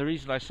 Matt, and the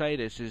reason I say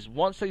this is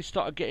once they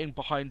started getting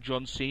behind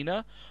John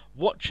Cena,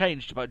 what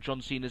changed about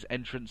John Cena's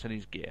entrance and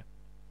his gear?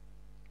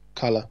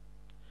 Colour.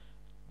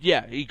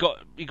 Yeah, he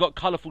got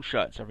colourful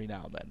shirts every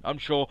now and then. I'm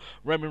sure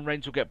Roman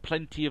Reigns will get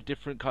plenty of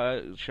different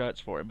shirts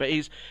for him, but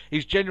his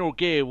general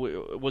gear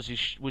was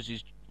his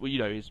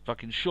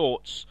fucking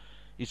shorts,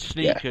 his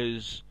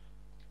sneakers.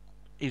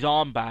 his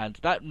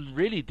armband, that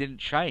really didn't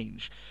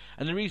change.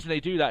 And the reason they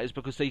do that is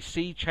because they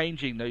see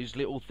changing those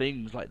little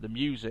things like the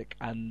music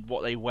and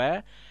what they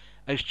wear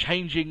as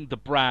changing the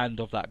brand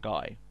of that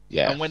guy.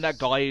 Yeah. And when that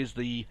guy is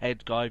the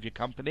head guy of your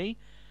company,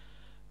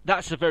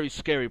 that's a very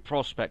scary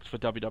prospect for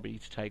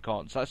WWE to take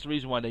on. So that's the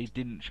reason why they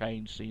didn't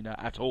change Cena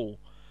at all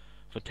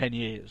for 10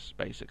 years,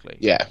 basically.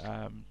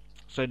 Yeah.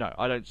 So no,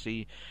 I don't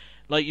see...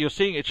 Like, you're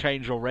seeing a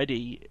change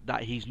already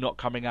that he's not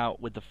coming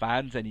out with the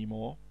fans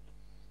anymore.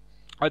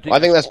 I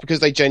think that's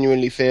because they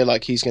genuinely feel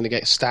like he's going to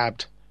get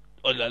stabbed.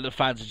 The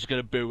fans are just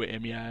going to boo at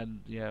him,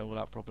 all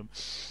that problem.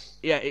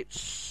 Yeah,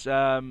 it's...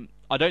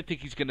 I don't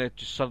think he's going to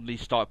just suddenly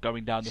start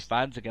going down the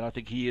fans again. I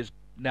think he is...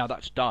 Now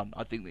that's done.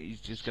 I think that he's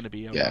just going to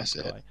be a guy.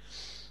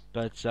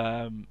 But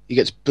he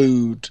gets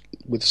booed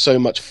with so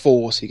much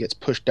force, he gets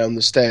pushed down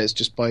the stairs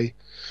just by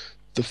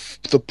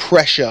the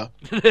pressure.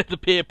 The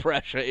peer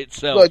pressure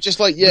itself. Well, just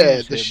like,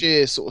 the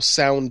sheer sort of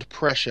sound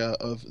pressure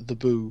of the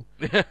boo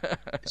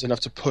is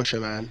enough to push a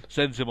man.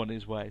 Sends him on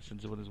his way.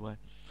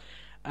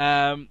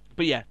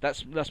 But yeah,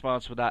 that's my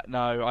answer for that.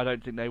 No, I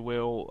don't think they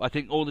will. I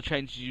think all the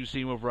changes you've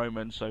seen with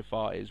Roman so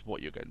far is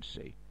what you're going to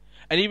see.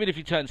 And even if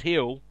he turns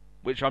heel,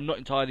 which I'm not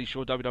entirely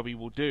sure WWE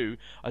will do,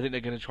 I think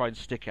they're going to try and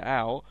stick it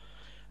out.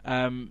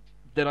 Then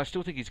I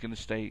still think he's going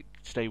to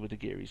stay with the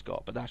gear he's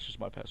got. But that's just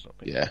my personal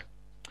opinion. Yeah.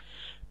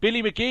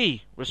 Billy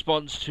McGee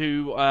responds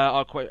to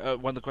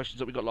one of the questions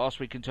that we got last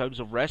week in terms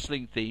of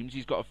wrestling themes.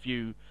 He's got a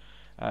few.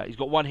 He's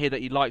got one here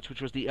that he liked,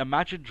 which was the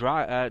Imagine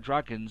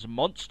Dragons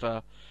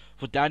monster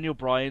for Daniel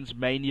Bryan's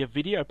Mania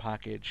video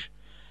package.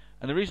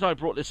 And the reason I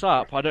brought this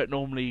up, I don't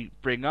normally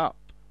bring up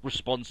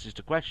responses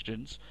to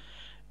questions.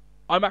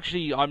 I'm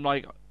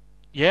like,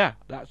 yeah,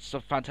 that's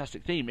a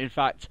fantastic theme. In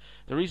fact,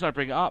 the reason I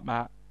bring it up,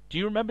 Matt, do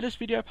you remember this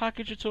video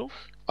package at all?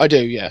 I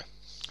do, yeah.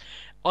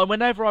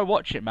 Whenever I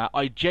watch it, Matt,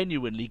 I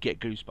genuinely get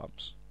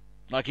goosebumps.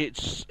 Like,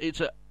 it's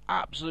an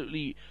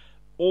absolutely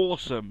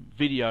awesome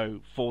video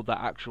for that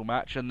actual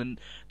match, and then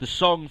the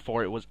song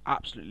for it was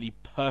absolutely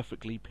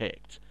perfectly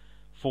picked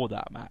for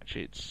that match.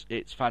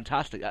 It's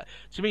fantastic.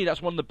 To me,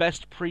 that's one of the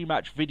best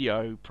pre-match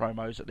video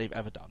promos that they've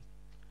ever done.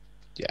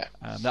 Yeah.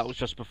 That was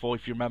just before,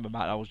 if you remember,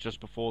 Matt, that was just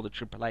before the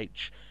Triple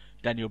H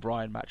Daniel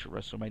Bryan match at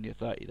WrestleMania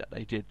 30 that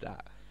they did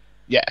that.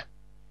 Yeah.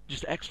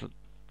 Just excellent.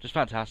 Just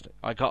fantastic.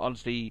 I got,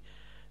 honestly,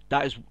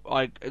 that is,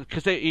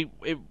 because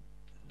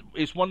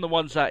it's one of the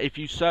ones that if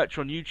you search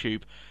on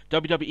YouTube,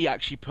 WWE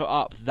actually put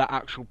up that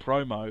actual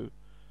promo,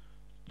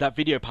 that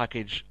video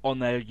package on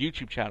their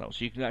YouTube channel,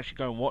 so you can actually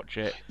go and watch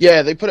it.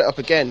 Yeah, they put it up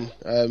again,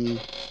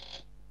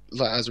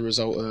 as a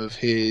result of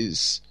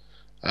his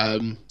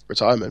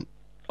retirement.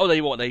 Oh,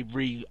 they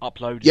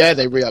re-uploaded? Yeah,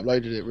 they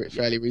re-uploaded it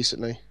fairly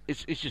recently.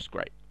 It's just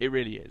great. It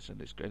really is,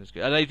 and it's good.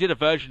 And they did a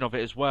version of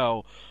it as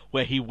well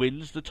where he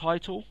wins the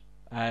title,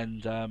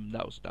 and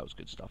that was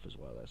good stuff as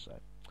well.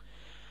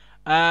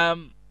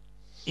 So,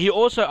 he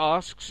also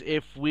asks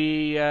if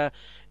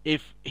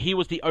he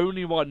was the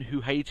only one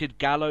who hated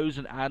Gallows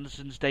and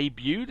Anderson's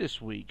debut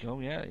this week. Oh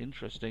yeah,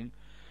 interesting.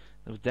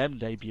 With them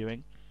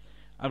debuting,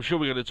 I'm sure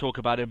we're going to talk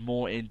about it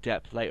more in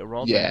depth later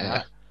on.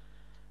 Yeah.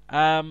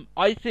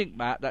 I think,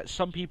 Matt, that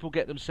some people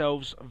get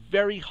themselves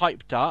very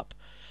hyped up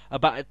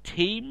about a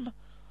team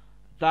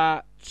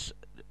that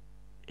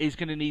is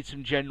going to need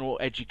some general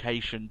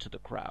education to the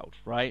crowd,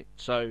 right?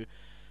 So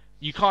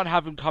you can't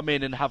have them come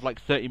in and have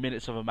like 30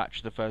 minutes of a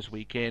match the first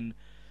week in.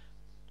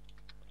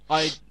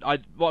 What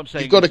I'm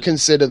saying, you've got to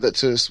consider that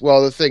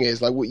the thing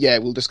is, like,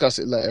 we'll discuss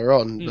it later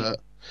on, but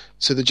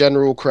to the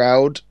general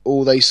crowd,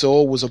 all they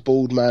saw was a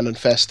bald man and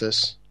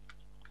Festus.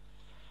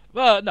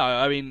 Well, no,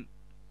 I mean,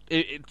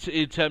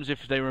 in terms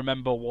of if they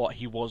remember what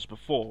he was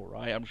before,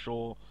 right? I'm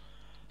sure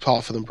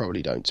half of them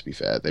probably don't, to be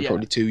fair. They're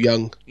probably too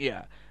young.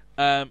 Yeah.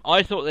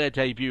 I thought their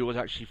debut was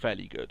actually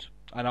fairly good.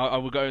 And I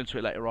will go into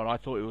it later on. I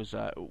thought it was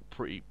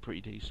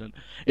pretty decent.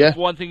 Yeah.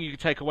 One thing you can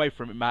take away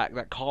from it, Matt,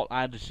 that Carl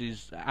Anderson,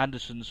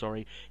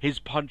 his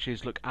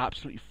punches look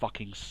absolutely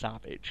fucking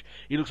savage.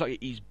 He looks like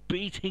he's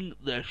beating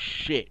the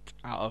shit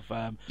out of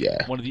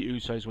one of the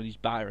Usos when he's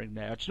battering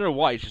there. I just don't know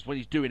why. It's just when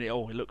he's doing it,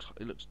 it looks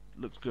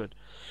good.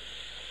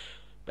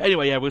 But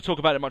anyway, yeah, we'll talk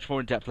about it much more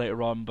in depth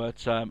later on.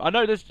 But I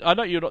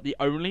know you're not the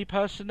only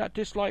person that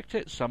disliked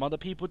it. Some other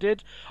people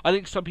did. I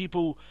think some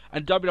people,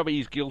 and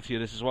WWE is guilty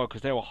of this as well,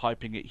 because they were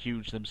hyping it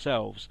huge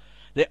themselves.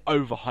 They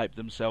overhyped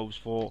themselves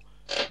for.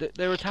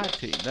 They're a tag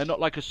team. They're not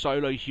like a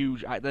solo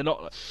huge act. They're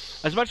not,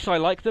 as much as I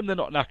like them, they're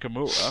not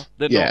Nakamura.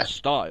 They're not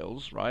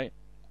Styles, right?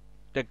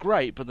 They're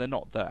great, but they're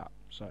not that.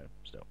 So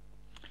still,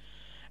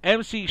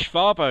 MC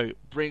Schwabo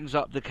brings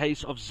up the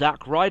case of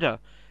Zack Ryder.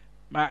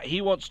 Matt,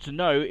 he wants to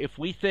know if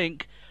we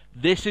think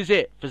this is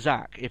it for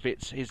Zack, if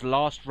it's his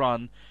last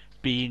run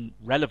being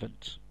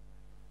relevant.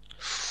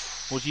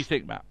 What do you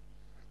think, Matt?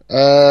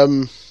 I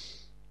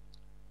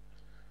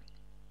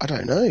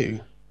don't know.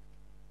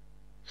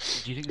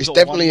 Do you think it's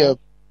definitely a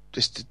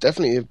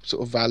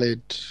sort of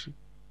valid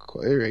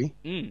query.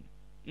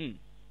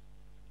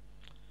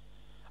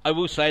 I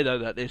will say though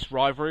that this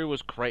rivalry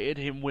was created,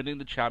 him winning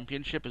the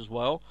championship as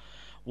well,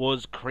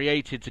 was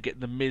created to get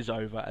the Miz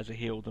over as a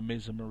heel, the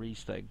Miz and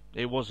Maurice thing.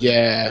 It wasn't.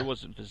 Yeah. It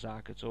wasn't for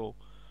Zack at all.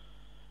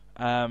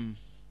 I'm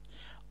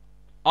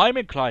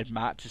inclined,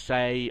 Matt, to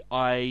say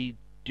I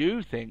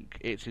do think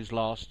it's his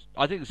last.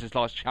 I think it's his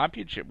last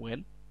championship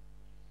win,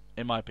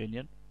 in my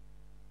opinion.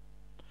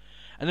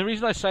 And the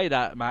reason I say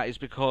that, Matt, is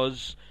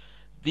because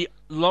the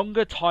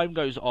longer time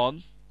goes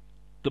on,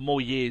 the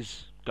more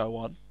years go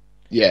on.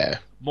 Yeah.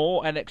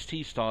 More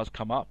NXT stars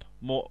come up.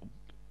 More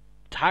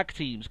tag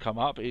teams come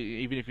up,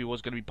 even if he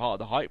was going to be part of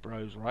the Hype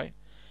Bros, right?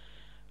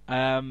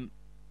 The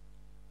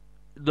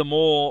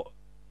more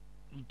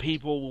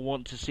people will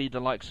want to see the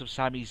likes of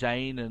Sami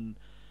Zayn and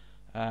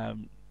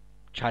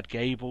Chad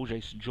Gable,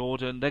 Jason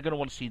Jordan. They're going to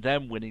want to see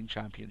them winning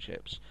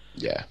championships.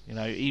 Yeah. You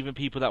know, even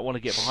people that want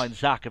to get behind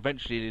Zack,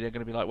 eventually they're going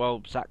to be like,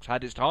 well, Zack's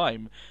had his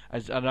time.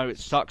 As I know it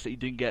sucks that he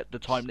didn't get the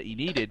time that he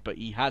needed, but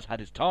he has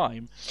had his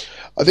time.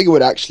 I think it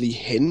would actually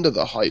hinder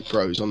the Hype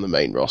Bros on the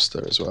main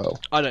roster as well.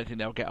 I don't think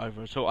they'll get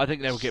over at all. I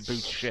think they'll get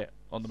booed to shit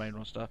on the main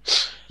roster.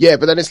 Yeah,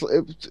 but then I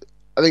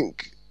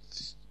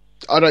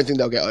don't think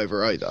they'll get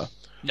over either.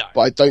 No.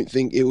 But I don't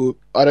think it will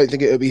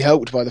be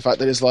helped by the fact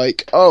that it's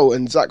like, oh,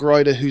 and Zack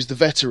Ryder, who's the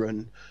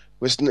veteran,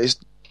 but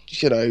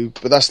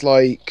that's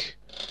like,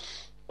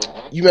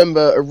 you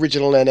remember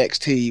original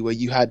NXT where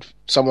you had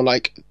someone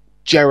like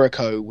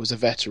Jericho was a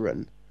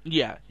veteran,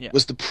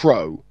 was the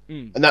pro,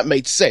 and that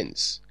made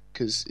sense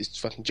because it's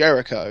fucking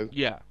Jericho.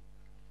 Yeah,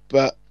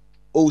 but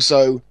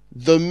also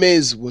The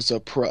Miz was a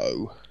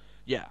pro.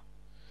 Yeah.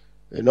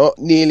 They're not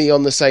nearly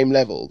on the same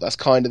level. That's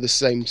kind of the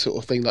same sort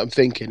of thing that I'm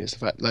thinking, is the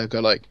fact that they'll go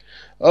like,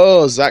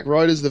 oh, Zack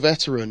Ryder's the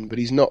veteran, but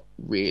he's not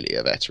really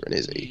a veteran,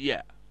 is he?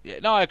 Yeah.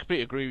 No, I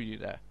completely agree with you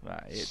there.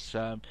 It's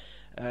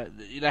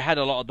they had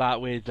a lot of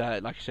that with,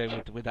 like you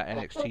say, with that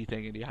NXT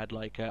thing, and you had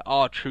like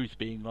R-Truth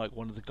being like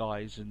one of the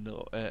guys and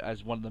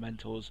as one of the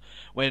mentors.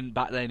 When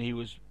back then he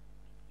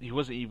didn't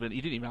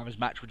even have his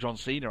match with John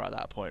Cena at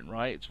that point,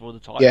 right? It's for the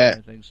title and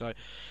everything. So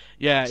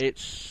yeah,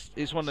 it's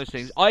one of those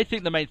things. I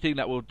think the main thing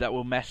that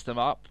will mess them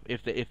up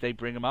if they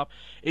bring them up,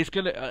 it's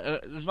gonna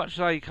as much as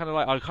I kind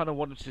of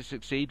want them to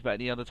succeed, but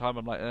any other time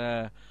I'm like,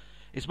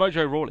 it's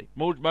Mojo Rawley.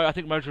 I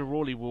think Mojo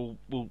Rawley will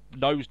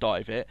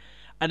nosedive it,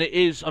 and it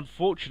is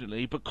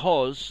unfortunately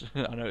because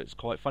I know it's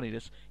quite funny.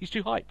 He's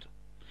too hyped.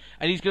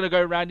 And he's going to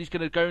go around, he's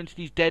going to go into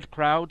these dead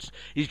crowds,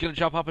 he's going to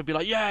jump up and be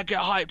like, yeah, get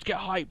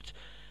hyped.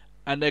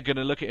 And they're going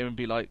to look at him and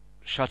be like,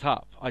 shut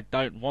up, I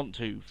don't want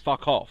to,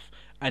 fuck off.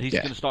 And he's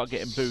going to start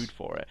getting booed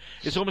for it.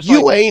 It's almost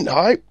you ain't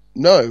hype.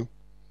 No,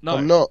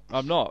 I'm not.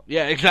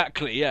 Yeah,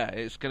 exactly, yeah.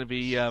 It's going to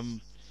be, I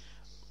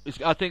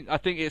think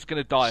it's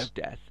going to die of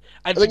death.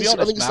 And I think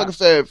it's like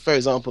a fair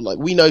example. Like,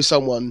 we know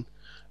someone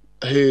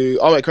who,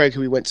 Ahmet Craig, who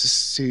we went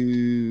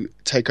to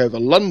take over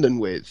London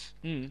with.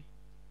 Mm.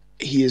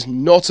 He is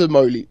not a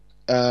Mojo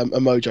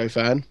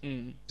fan.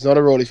 Mm. He's not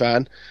a Rawley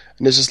fan.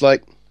 And it's just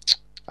like,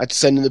 I had to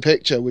send in the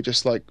picture. We're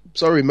just like,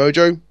 sorry,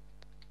 Mojo,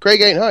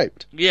 Craig ain't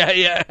hyped. Yeah.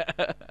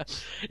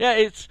 Yeah,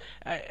 it's...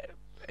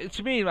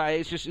 to me,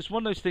 mate, it's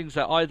one of those things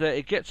that either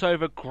it gets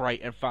over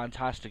great and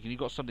fantastic and you've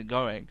got something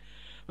going.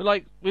 But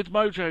like, with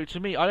Mojo, to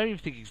me, I don't even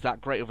think he's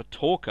that great of a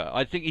talker.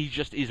 I think he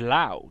just is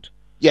loud.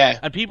 Yeah.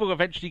 And people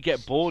eventually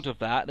get bored of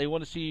that. They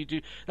want to see you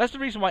do... That's the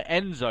reason why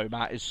Enzo,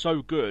 Matt, is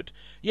so good.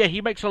 Yeah,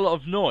 he makes a lot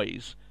of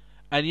noise.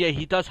 And yeah,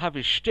 he does have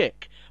his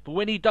shtick. But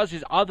when he does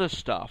his other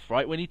stuff,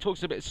 right, when he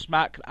talks a bit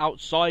smack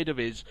outside of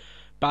his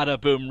bada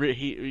boom,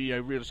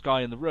 realest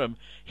guy in the room,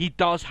 he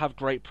does have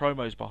great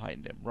promos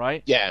behind him,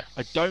 right? Yeah.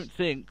 I don't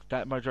think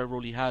that Mojo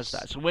Rawley has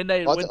that. So when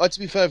to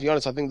be perfectly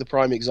honest, I think the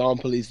prime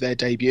example is their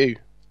debut.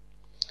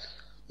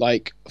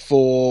 Like,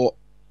 for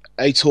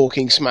a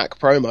talking smack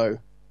promo.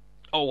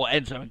 Oh, well,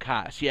 Enzo and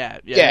Cass, yeah.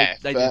 Yeah,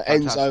 they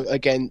Enzo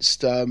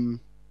against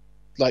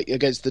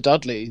against the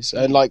Dudleys,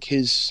 and like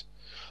his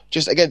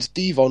just against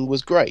Devon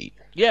was great.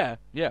 Yeah.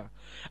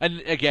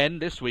 And again,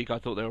 this week I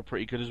thought they were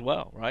pretty good as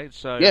well, right?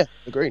 So yeah,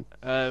 agreed.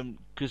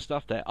 Good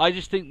stuff there. I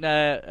just think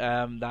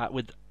that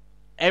with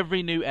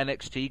every new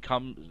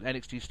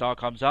NXT star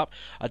comes up,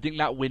 I think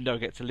that window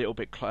gets a little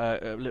bit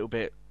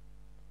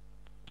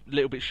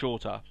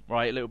shorter,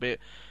 right? A little bit.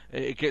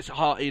 It gets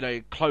hard,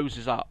 it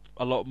closes up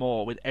a lot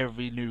more with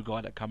every new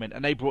guy that come in,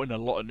 and they brought in a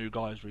lot of new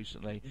guys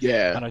recently.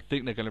 Yeah, and I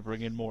think they're going to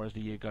bring in more as the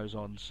year goes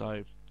on.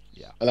 So.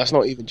 Yeah, and that's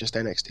not even just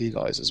NXT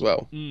guys as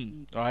well.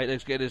 All right,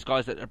 there's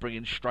guys that are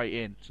bringing straight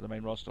in to the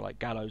main roster like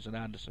Gallows and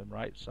Anderson,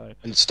 right? So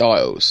and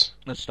Styles,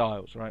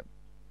 right?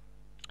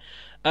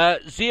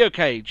 Zeo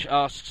Cage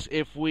asks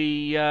if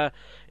we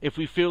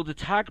feel the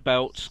tag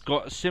belts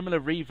got a similar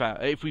revamp.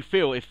 If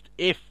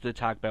the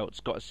tag belts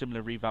got a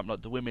similar revamp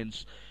like the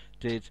women's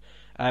did,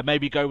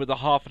 maybe go with the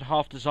half and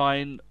half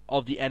design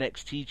of the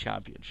NXT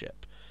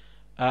Championship.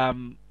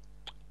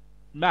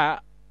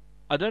 Matt,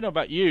 I don't know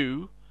about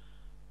you.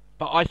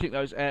 But I think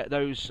those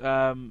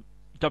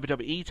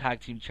WWE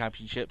Tag Team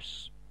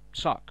Championships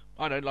suck.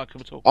 I don't like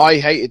them at all. I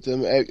hated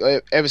them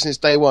ever since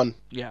day one.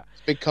 Yeah,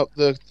 big cup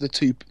the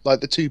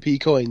 2p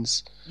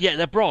coins. Yeah,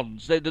 they're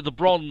bronze. The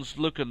bronze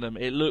look in them.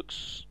 It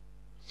looks.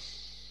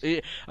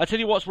 I tell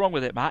you what's wrong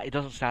with it, Matt. It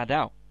doesn't stand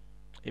out.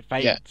 It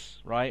fades,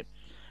 right?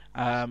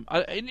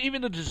 And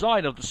even the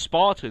design of the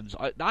Spartans,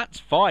 that's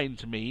fine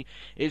to me.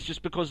 It's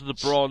just because of the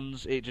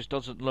bronze, it just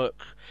doesn't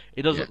look.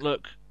 It doesn't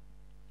look.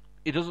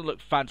 It doesn't look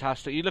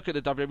fantastic. You look at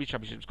the WWE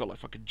Championship; it's got like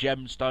fucking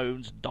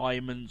gemstones,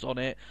 diamonds on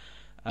it.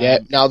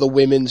 Now the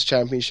Women's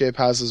Championship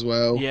has as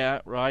well. Yeah,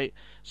 right.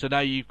 So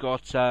now you've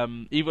got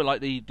even like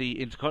the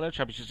Intercontinental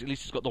Championships. At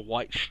least it's got the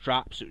white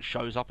straps, so it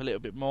shows up a little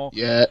bit more.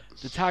 Yeah.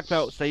 The tag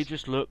belts, they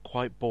just look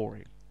quite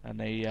boring, and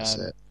they. That's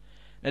it.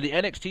 Now the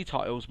NXT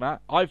titles,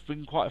 Matt, I've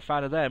been quite a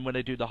fan of them when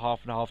they do the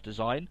half and half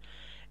design.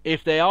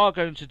 If they are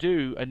going to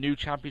do a new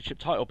championship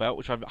title belt,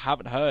 which I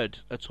haven't heard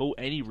at all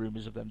any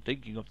rumours of them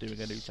thinking of doing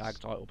a new tag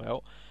title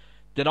belt,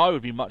 then I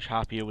would be much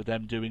happier with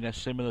them doing a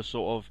similar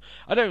sort of...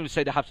 I don't even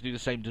say they have to do the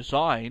same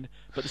design,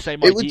 but the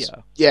same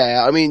idea.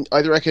 Yeah, I mean,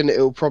 I reckon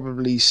it'll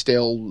probably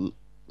still...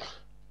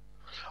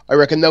 I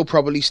reckon they'll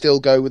probably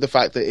still go with the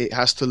fact that it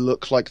has to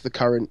look like the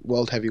current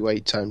World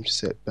Heavyweight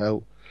Championship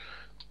belt.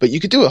 But you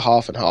could do a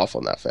half and half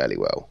on that fairly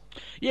well.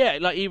 Yeah,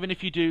 like even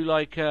if you do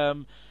like...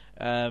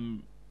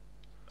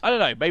 I don't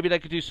know. Maybe they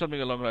could do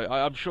something along those.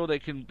 I'm sure they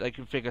can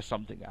figure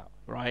something out,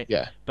 right?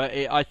 Yeah. But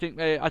I think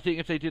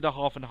if they did a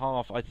half and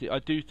half, I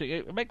do think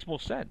it makes more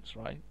sense,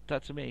 right?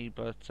 That to me,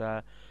 but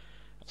I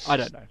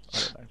don't know.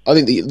 I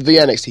think the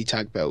NXT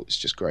tag belt is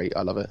just great.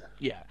 I love it.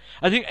 Yeah,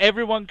 I think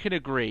everyone can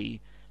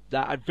agree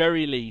that at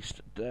very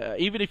least,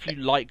 even if you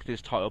like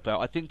this title belt,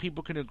 I think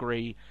people can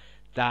agree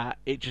that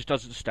it just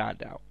doesn't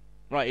stand out.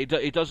 Right,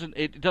 it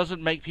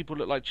doesn't make people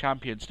look like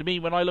champions. To me,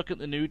 when I look at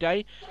the New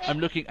Day, I'm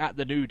looking at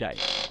the New Day.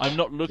 I'm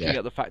not looking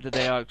at the fact that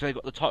they got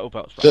the title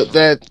belts. You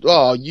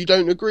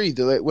don't agree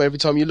that every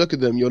time you look at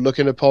them, you're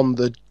looking upon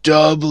the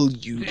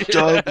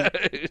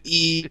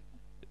WWE.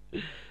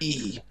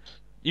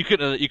 You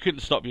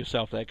couldn't stop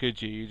yourself there,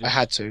 could you? I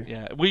had to.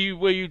 Yeah. Were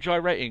you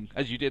gyrating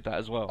as you did that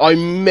as well? I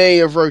may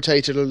have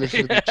rotated a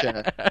little in the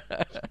chair.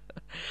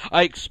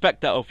 I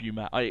expect that of you,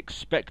 Matt. I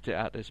expect it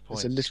at this point.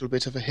 It's a little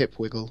bit of a hip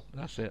wiggle.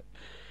 That's it.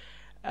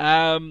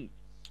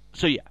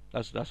 So yeah,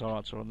 that's our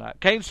answer on that.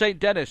 Kane St.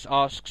 Dennis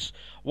asks,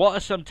 "What are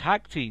some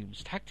tag team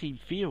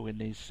feel in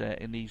these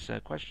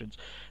questions?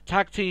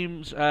 Tag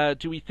teams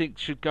do we think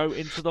should go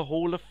into the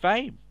Hall of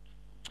Fame?"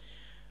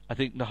 I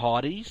think the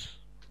Hardys,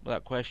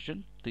 without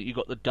question. I think you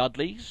got the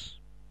Dudleys,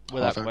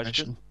 without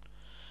question.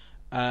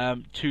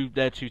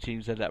 They're two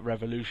teams that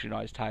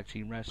revolutionised tag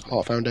team wrestling.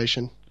 Heart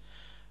Foundation.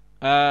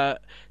 So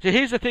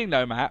here's the thing,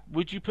 though, Matt.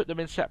 Would you put them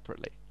in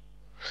separately,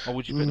 or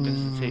would you put them in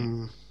as a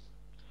team?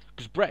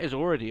 Because Brett is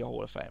already a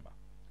Hall of Famer.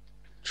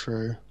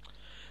 True.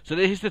 So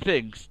here's the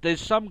thing. There's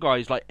some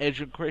guys like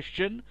Edge and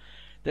Christian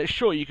that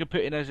sure you could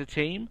put in as a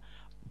team,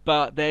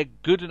 but they're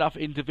good enough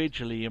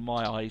individually, in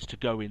my eyes, to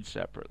go in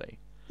separately.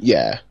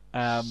 Yeah.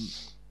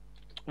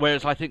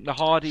 Whereas I think the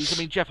Hardys, I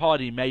mean, Jeff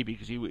Hardy maybe,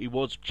 because he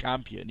was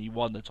champion, he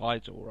won the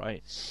title,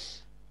 right?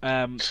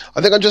 I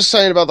think I'm just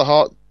saying about the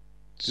Hart,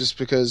 just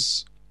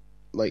because,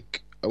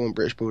 like, I want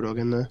British Bulldog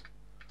in there.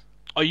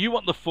 Oh, you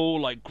want the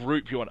full, like,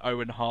 group? You want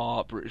Owen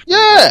Hart, British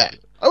Bulldog? Yeah!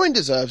 Owen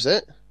deserves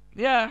it.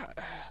 Yeah.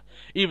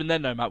 Even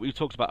then, though, Matt, we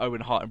talked about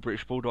Owen Hart and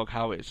British Bulldog,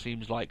 how it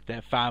seems like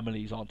their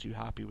families aren't too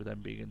happy with them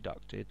being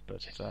inducted,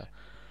 but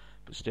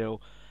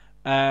still.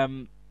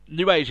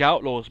 New Age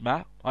Outlaws,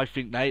 Matt, I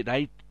think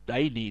they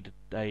need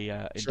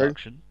a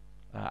induction.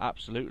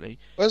 Absolutely.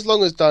 Well, as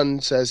long as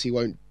Dunn says he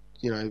won't,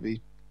 be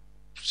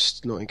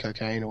snorting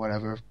cocaine or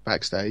whatever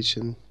backstage,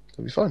 and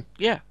it'll be fine.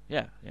 Yeah.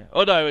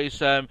 Although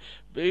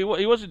he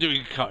wasn't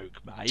doing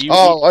coke, Matt.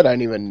 I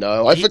don't even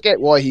know. I forget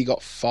why he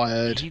got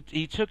fired.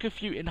 He took a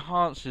few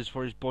enhancers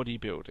for his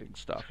bodybuilding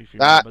stuff, if you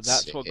remember.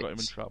 That's what got him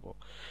in trouble.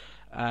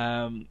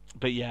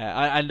 But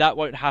yeah, and that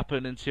won't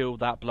happen until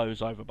that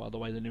blows over, by the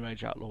way, the New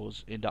Age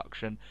Outlaws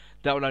induction.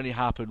 That will only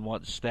happen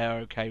once they're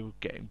okay with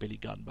getting Billy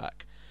Gunn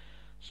back.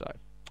 So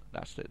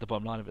that's the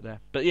bottom line of it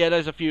there. But yeah,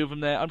 there's a few of them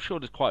there. I'm sure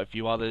there's quite a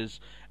few others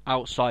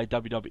outside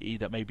WWE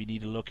that maybe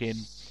need a look in.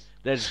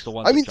 They're just the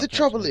ones. I mean, the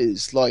trouble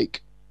is,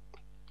 like,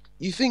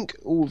 you think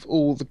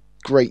all the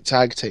great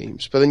tag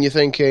teams, but then you're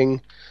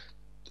thinking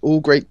all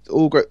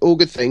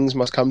good things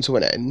must come to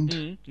an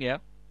end. Yeah.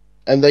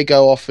 And they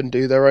go off and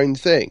do their own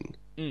thing.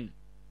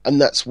 And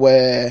that's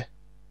where,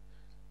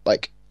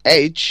 like,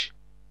 Edge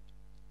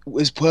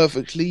was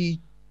perfectly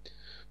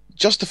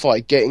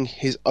justified getting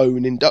his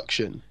own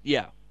induction.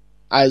 Yeah.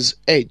 As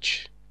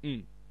Edge.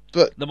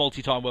 But the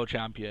multi-time world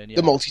champion. Yeah.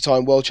 The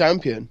multi-time world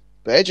champion.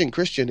 But Edge and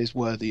Christian is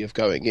worthy of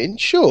going in,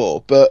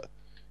 sure, but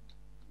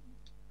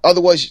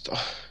otherwise,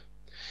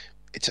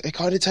 it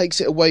kind of takes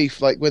it away.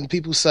 Like when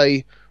people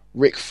say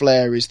Ric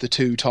Flair is the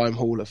 2-time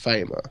Hall of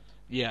Famer.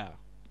 Yeah.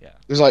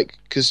 It was like,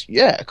 because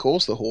of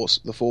course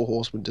the Four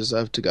Horsemen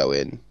deserve to go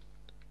in,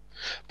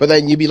 but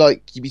then you'd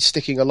be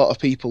sticking a lot of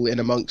people in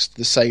amongst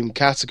the same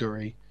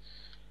category.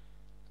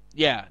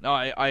 Yeah, no,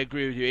 I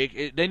agree with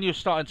you. Then you're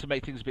starting to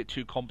make things a bit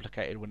too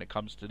complicated when it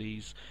comes to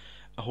these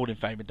Hall of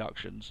Fame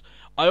inductions.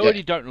 I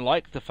already don't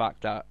like the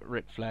fact that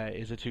Ric Flair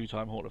is a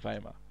 2-time Hall of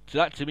Famer. So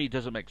that to me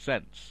doesn't make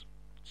sense.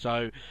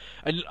 So,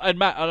 and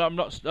Matt, I'm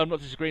not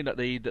disagreeing that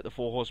the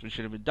Four Horsemen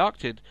should have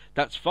inducted.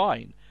 That's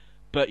fine.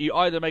 But you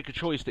either make a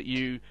choice that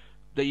you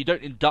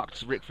don't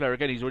induct Ric Flair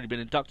again. He's already been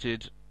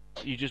inducted.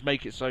 You just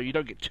make it so you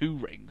don't get 2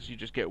 rings. You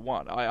just get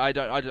 1. I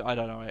don't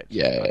know.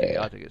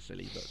 I think it's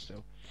silly, but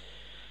still.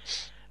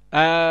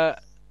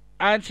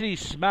 Anthony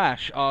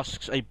Smash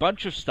asks a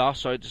bunch of stuff,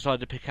 so I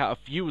decided to pick out a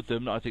few of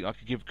them that I think I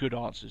could give good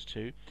answers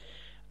to.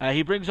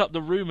 He brings up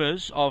the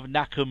rumours of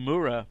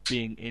Nakamura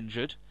being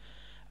injured.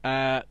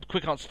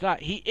 Quick answer to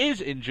that: he is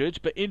injured,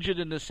 but injured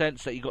in the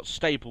sense that he got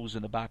staples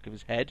in the back of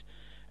his head.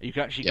 You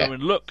can actually go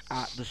and look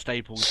at the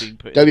staples being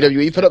put in.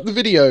 WWE put up the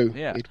video.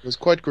 Yeah. It was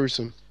quite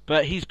gruesome.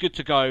 But he's good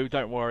to go,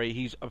 don't worry.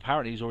 He's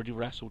already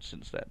wrestled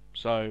since then.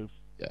 So,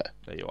 yeah,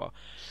 there you are.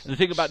 And the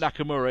thing about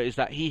Nakamura is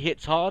that he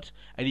hits hard,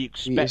 and he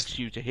expects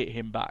you to hit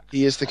him back.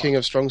 He is the king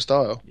of strong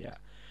style. Yeah.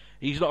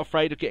 He's not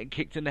afraid of getting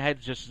kicked in the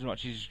head just as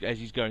much as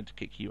he's going to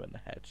kick you in the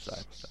head. So,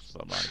 that's the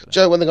bottom line.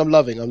 Joe, one thing I'm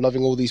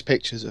loving all these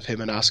pictures of him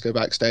and Asuka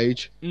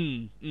backstage.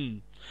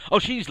 Oh,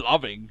 she's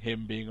loving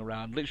him being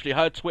around. Literally,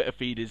 her Twitter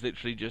feed is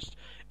literally just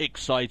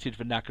excited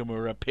for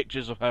Nakamura.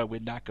 Pictures of her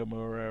with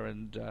Nakamura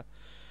and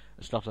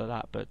stuff like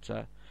that.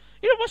 But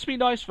it must be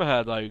nice for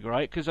her though,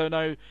 right? Because I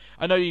know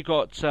you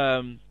got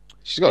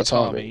she's got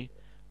Tommy,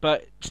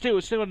 but still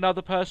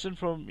another person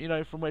from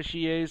where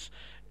she is.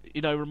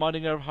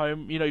 Reminding her of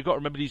home. You've got to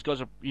remember these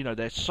guys are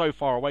they're so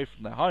far away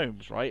from their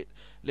homes, right?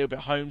 A little bit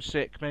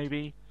homesick,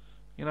 maybe.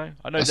 I know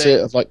that's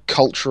it, like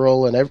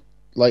cultural and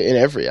in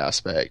every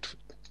aspect.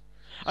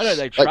 I know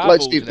they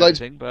travelled and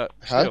everything, but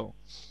still.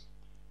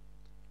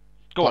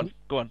 Go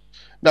on.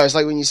 No, it's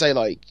like when you say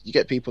you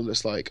get people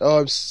that's like, oh,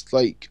 I'm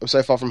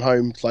so far from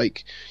home.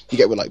 Like you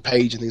get with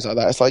Paige and things like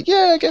that. It's like,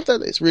 yeah, I get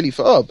that it's really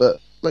far, but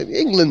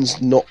England's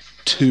not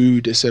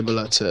too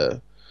dissimilar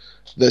to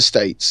the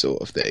States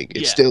sort of thing.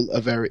 It's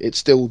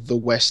still the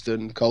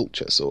Western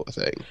culture sort of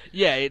thing.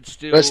 Yeah, it's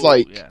still. But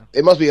it's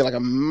it must be a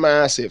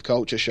massive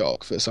culture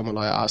shock for someone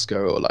like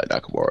Asuka or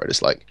Nakamura.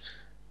 It's like,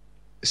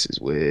 this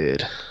is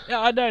weird. Yeah,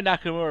 I know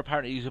Nakamura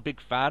apparently he's a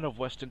big fan of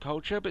Western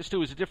culture, but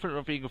still it's different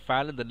from being a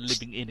fan than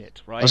living in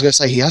it, right? I was going to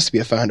say, he has to be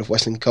a fan of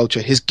Western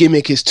culture. His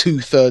gimmick is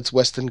 2/3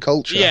 Western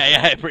culture.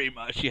 Yeah, pretty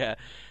much, yeah.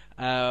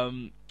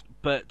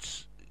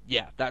 But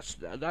yeah, that's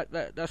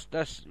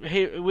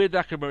here with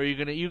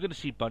Nakamura. You're gonna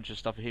see a bunch of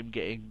stuff of him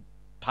getting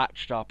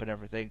patched up and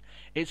everything.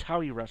 It's how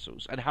he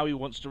wrestles and how he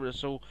wants to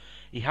wrestle,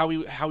 how he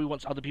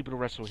wants other people to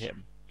wrestle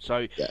him.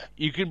 So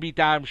you can be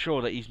damn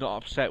sure that he's not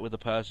upset with the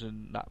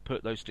person that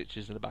put those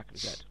stitches in the back of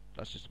his head.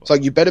 That's just. It's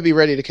like, you better be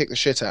ready to kick the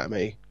shit out of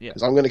me,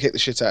 because I'm going to kick the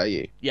shit out of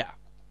you. Yeah,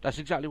 that's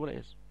exactly what it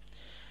is.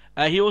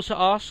 He also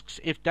asks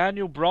if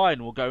Daniel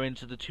Bryan will go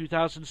into the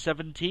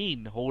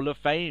 2017 Hall of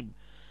Fame.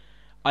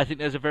 I think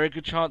there's a very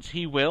good chance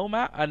he will,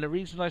 Matt. And the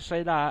reason I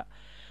say that,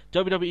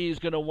 WWE is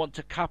going to want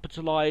to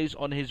capitalise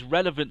on his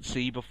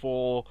relevancy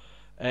before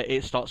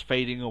it starts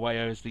fading away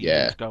as the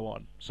years go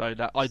on. So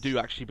that I do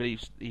actually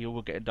believe he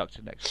will get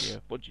inducted next year.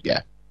 What do you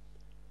think?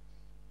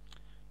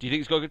 Do you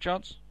think he's got a good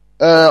chance?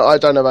 I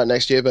don't know about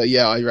next year, but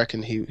yeah, I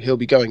reckon he'll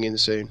be going in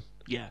soon.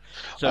 Yeah.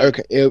 So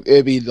okay,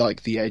 it'll be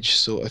like the Edge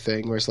sort of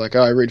thing, where it's like,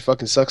 oh, it really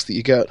fucking sucks that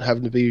you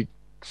having to be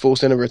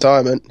forced into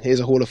retirement. Here's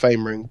a Hall of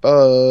Fame ring.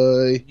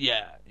 Bye.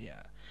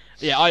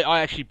 Yeah, I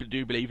actually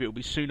do believe it will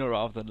be sooner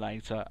rather than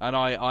later, and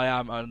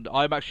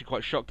I'm actually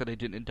quite shocked that they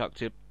didn't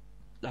induct it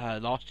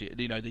last year.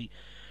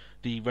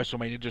 The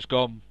WrestleMania just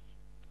gone,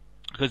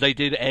 because they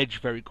did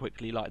Edge very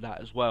quickly like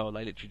that as well.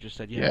 They literally just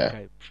said,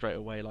 okay, straight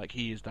away, like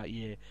he is that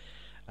year.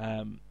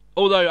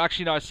 Although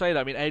actually, no, I say that.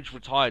 I mean, Edge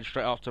retired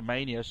straight after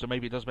Mania, so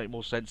maybe it does make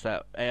more sense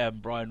that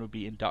Bryan would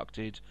be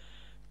inducted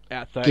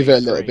at 33. Give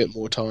it a little bit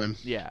more time.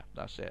 Yeah,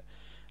 that's it.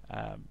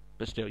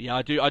 But still, yeah,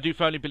 I do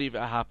firmly believe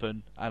it'll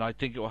happen, and I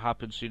think it will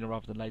happen sooner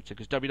rather than later,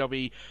 because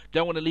WWE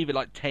don't want to leave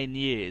it 10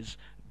 years.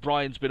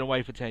 Bryan's been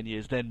away for 10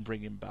 years, then bring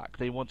him back.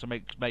 They want to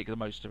make the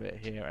most of it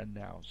here and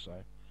now. So,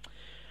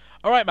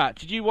 all right, Matt,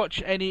 did you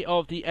watch any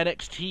of the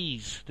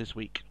NXTs this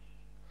week?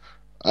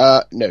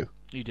 No.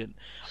 You didn't.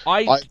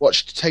 I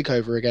watched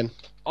TakeOver again.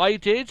 I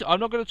did. I'm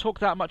not going to talk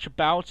that much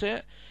about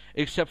it,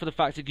 except for the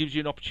fact it gives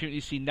you an opportunity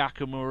to see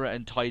Nakamura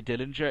and Ty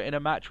Dillinger in a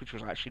match, which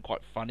was actually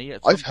quite funny.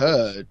 I've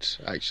heard,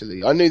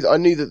 actually. I knew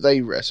that they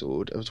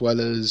wrestled, as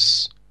well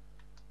as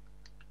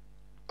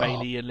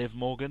Bayley and Liv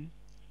Morgan.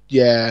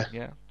 Yeah.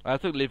 I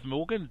think Liv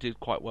Morgan did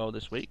quite well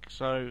this week,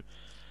 so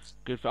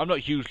good. I'm not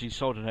hugely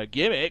sold on her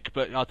gimmick,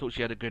 but I thought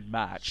she had a good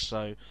match.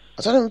 So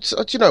I don't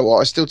know. Do you know what?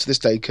 I still to this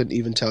day couldn't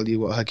even tell you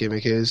what her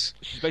gimmick is.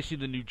 She's basically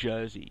the New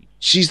Jersey.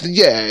 She's the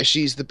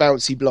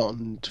bouncy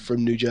blonde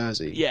from New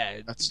Jersey. Yeah,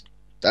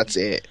 that's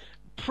it.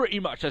 Pretty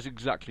much, that's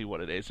exactly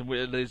what it is, and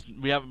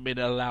we haven't been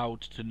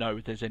allowed to know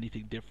if there's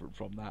anything different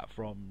from that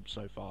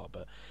so far.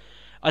 But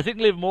I think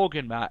Liv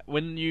Morgan, Matt,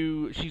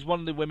 she's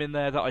one of the women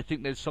there that I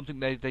think there's something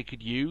they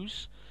could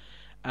use.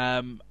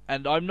 And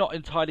I'm not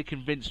entirely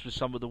convinced with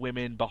some of the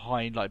women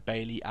behind, like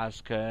Bayley,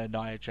 Asuka,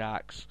 Nia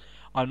Jax.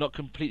 I'm not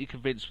completely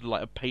convinced with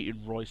a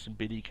Peyton Royce and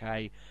Billie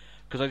Kay,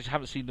 because I just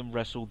haven't seen them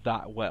wrestle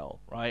that well,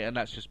 right? And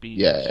that's just me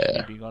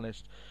being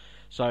honest.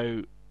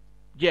 So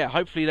yeah,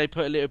 hopefully they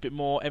put a little bit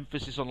more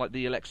emphasis on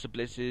the Alexa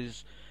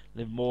Blisses,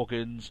 Liv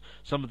Morgan's,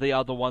 some of the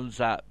other ones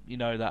that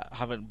that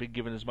haven't been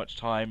given as much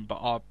time but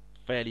are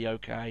fairly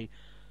okay,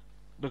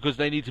 because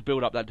they need to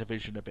build up that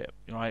division a bit,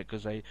 right?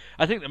 Because I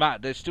think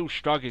they're still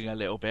struggling a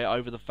little bit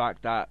over the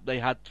fact that they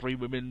had 3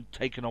 women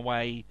taken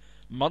away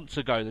months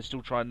ago. They're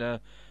still trying to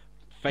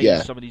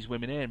phase some of these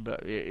women in,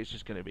 but it's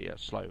just going to be a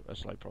slow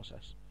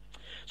process.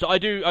 So I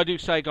do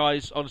say,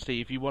 guys,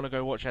 honestly, if you want to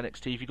go watch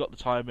NXT, if you've got the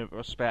time or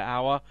a spare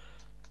hour,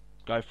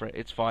 go for it.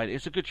 It's fine.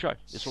 It's a good show.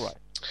 It's all right.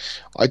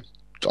 I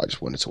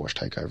just wanted to watch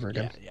Takeover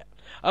again. Yeah.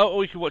 Oh,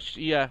 or you can watch.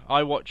 Yeah,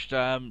 I watched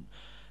Nakamura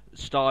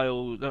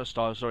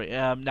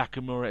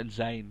and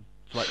Zayn.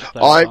 For like the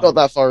third I'm time. not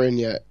that far in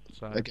yet.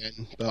 So.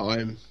 Again, but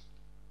I'm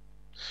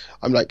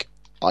like,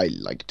 I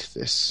liked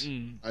this.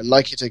 I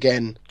like it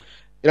again.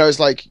 It's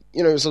like,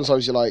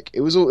 sometimes you're like,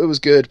 it was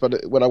good,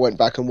 but when I went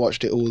back and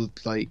watched it all,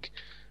 like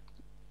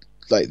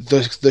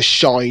the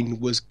shine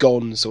was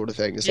gone, sort of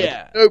thing. It's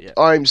nope,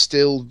 I'm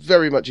still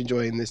very much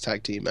enjoying this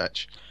tag team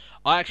match.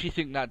 I actually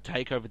think that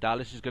Takeover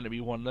Dallas is going to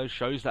be one of those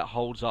shows that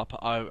holds up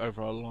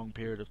over a long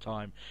period of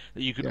time.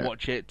 That you can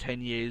watch it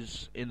 10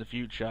 years in the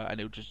future,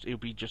 and it'll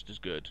be just as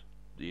good,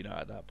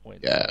 at that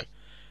point. Yeah, so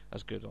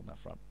that's good on that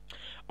front.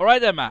 All right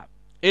then, Matt.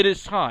 It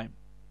is time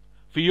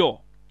for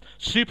your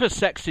super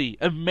sexy,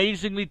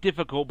 amazingly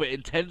difficult but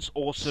intense,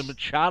 awesome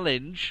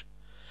challenge,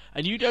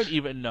 and you don't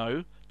even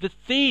know the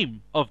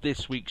theme of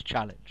this week's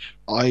challenge.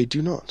 I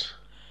do not.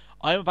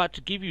 I am about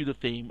to give you the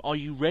theme. Are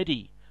you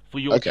ready for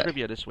your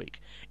trivia this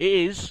week? It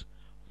is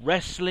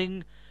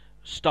wrestling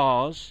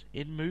stars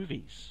in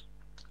movies.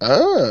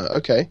 Ah,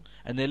 okay.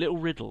 And they're little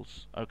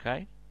riddles,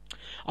 okay?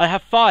 I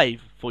have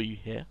 5 for you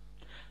here.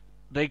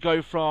 They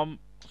go from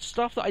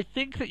stuff that I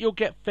think that you'll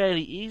get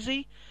fairly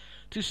easy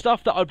to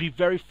stuff that I'd be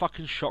very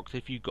fucking shocked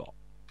if you got.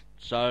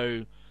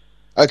 So...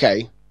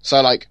 Okay,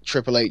 so like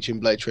Triple H in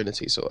Blade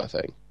Trinity sort of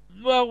thing.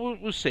 Well,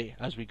 we'll see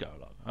as we go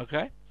along,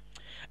 okay?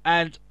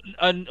 And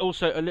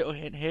also a little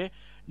hint here.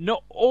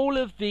 Not all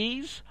of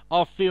these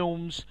are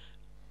films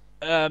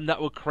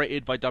that were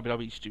created by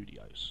WWE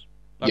Studios.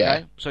 Okay?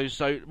 Yeah.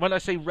 So when I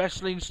say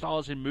wrestling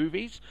stars in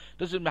movies,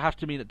 doesn't have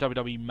to mean that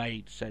WWE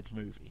made said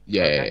movie.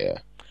 Yeah, okay? yeah.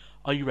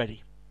 Are you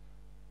ready?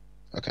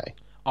 Okay.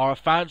 Are our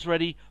fans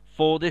ready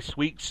for this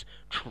week's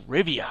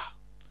trivia?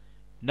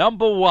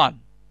 Number 1.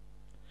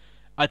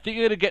 I think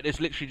you're going to get this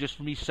literally just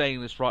from me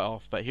saying this right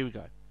off, but here we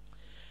go.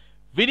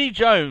 Vinnie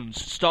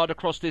Jones starred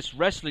across this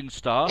wrestling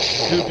star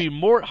who'd be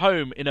more at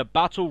home in a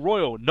battle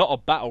royal, not a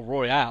battle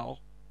royale.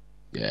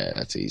 Yeah,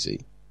 that's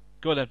easy.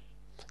 Go on then.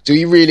 Do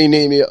you really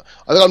need me?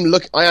 I am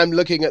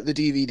looking at the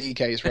DVD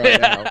case right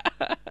now.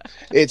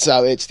 It's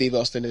Steve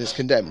Austin and it's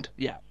Condemned.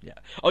 Yeah.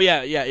 Oh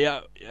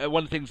yeah.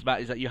 One of the things,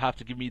 Matt, is that you have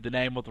to give me the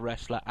name of the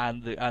wrestler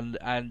and the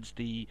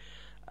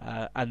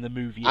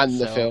movie and itself.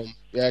 the film.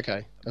 Yeah,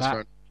 okay, that's Matt,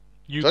 fine.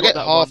 Do I get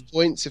half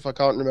points if I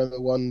can't remember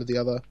one or the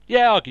other?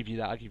 Yeah, I'll give you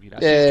that. So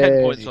it's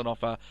 10 points on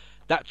offer.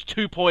 That's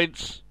 2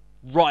 points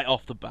right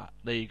off the bat.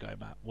 There you go,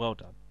 Matt. Well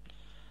done.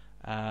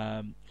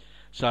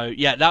 So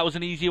yeah, that was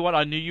an easy one.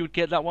 I knew you would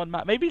get that one,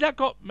 Matt. Maybe that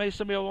got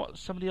some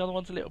of the other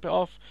ones a little bit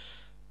off,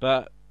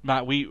 but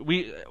Matt,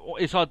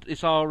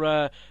 it's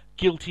our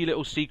guilty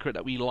little secret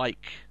that we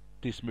like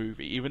this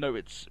movie, even though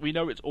we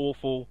know it's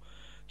awful.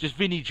 Just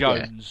Vinnie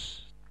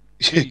Jones.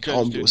 Yeah.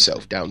 Calm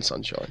yourself down,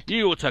 sunshine.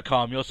 You ought to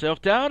calm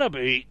yourself down a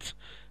bit.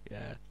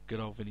 Yeah, good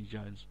old Vinnie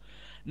Jones.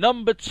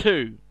 Number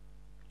 2.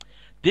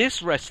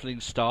 This wrestling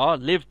star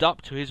lived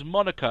up to his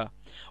moniker.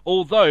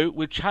 Although,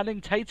 with Channing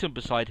Tatum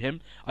beside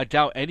him, I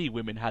doubt any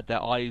women had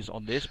their eyes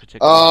on this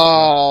particular...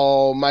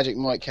 Oh, Magic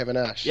Mike Kevin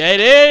Nash. Yeah, it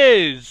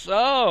is!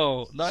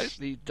 Oh,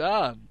 nicely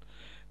done.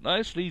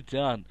 Nicely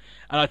done.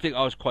 And I think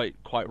I was quite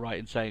right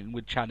in saying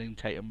with Channing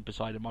Tatum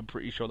beside him, I'm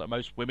pretty sure that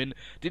most women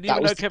didn't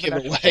even know Kevin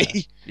Nash was there.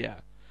 Yeah.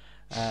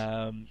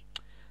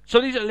 So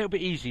these are a little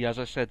bit easy, as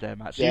I said there,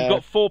 Matt. So you've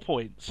got 4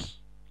 points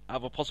out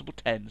of a possible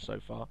 10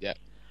 so far. Yeah.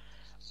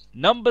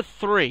 Number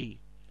 3.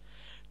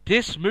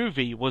 This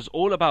movie was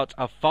all about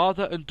a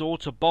father and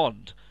daughter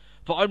bond,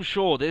 but I'm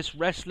sure this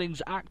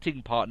wrestling's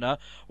acting partner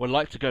would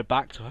like to go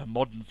back to her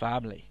modern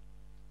family.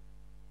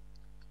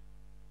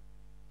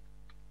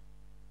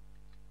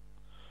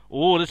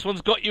 Oh, this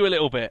one's got you a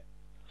little bit.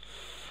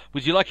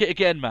 Would you like it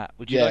again, Matt?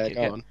 Would you like it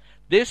again? On.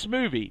 This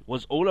movie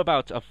was all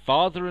about a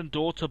father and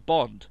daughter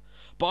bond,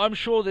 but I'm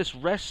sure this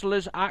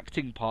wrestler's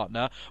acting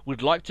partner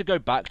would like to go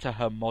back to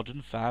her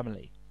modern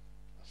family.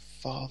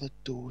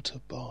 Father-daughter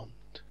bond.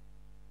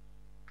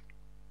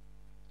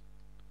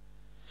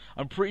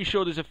 I'm pretty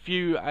sure there's a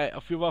few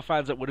of our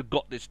fans that would have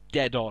got this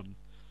dead on.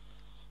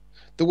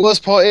 The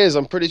worst part is,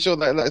 I'm pretty sure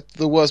that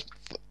the worst...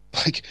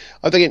 Like,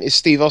 I'm thinking it's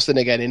Steve Austin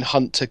again in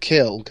Hunt to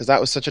Kill, because that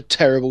was such a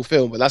terrible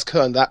film, but that's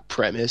kind of that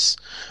premise.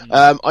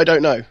 I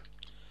don't know.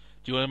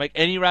 Do you want to make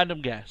any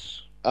random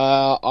guess?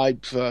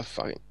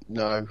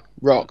 No.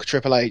 Rock,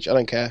 Triple H, I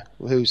don't care.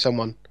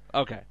 Someone.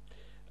 Okay.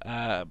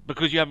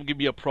 Because you haven't given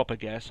me a proper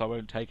guess, I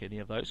won't take any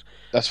of those.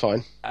 That's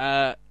fine.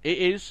 It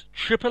is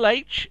Triple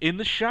H in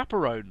The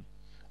Chaperone.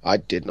 I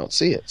did not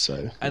see it,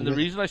 so... And the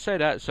reason I say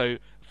that, so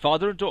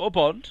father and daughter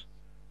bond,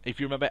 If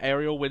you remember,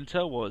 Ariel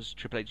Winter was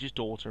Triple H's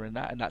daughter in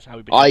that, and that's how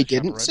he became I the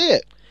didn't chaperone. see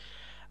it.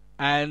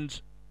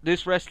 And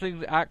this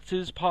wrestling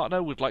actor's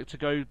partner would like to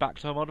go back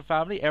to her Modern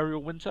Family.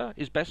 Ariel Winter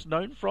is best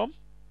known from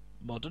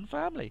Modern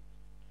Family.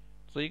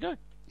 So there you go.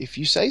 If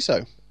you say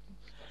so.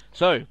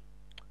 So,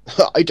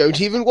 I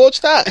don't even watch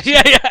that.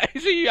 yeah.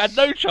 So you had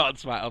no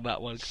chance, Matt, on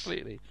that one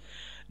completely.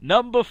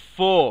 Number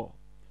 4.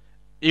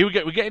 Here we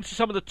get. We get into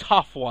some of the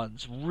tough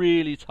ones.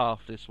 Really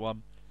tough, this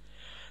one.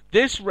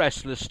 This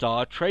wrestler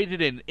star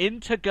traded in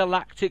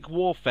intergalactic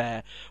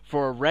warfare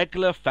for a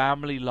regular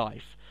family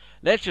life.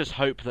 Let's just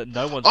hope that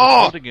no one's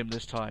recording him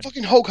this time.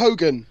 Fucking Hulk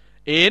Hogan.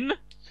 In?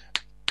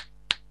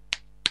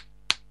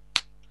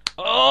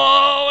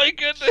 Oh my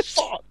goodness!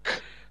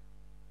 Fuck.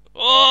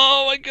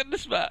 Oh my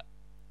goodness, Matt!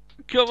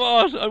 Come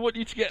on, I want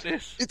you to get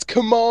this. It's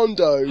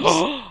Commandos.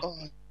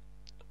 Oh,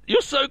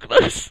 You're so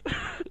close.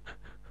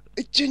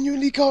 I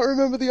genuinely can't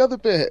remember the other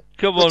bit.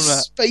 Come on, Like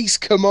Matt. Space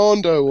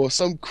Commando or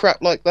some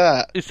crap like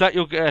that. Is that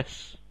your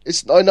guess?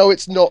 I know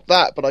it's not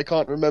that, but I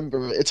can't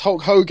remember it. It's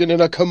Hulk Hogan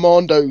in a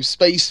Commando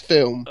space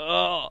film.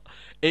 Oh,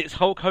 it's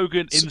Hulk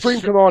Hogan in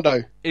Supreme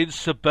Commando. in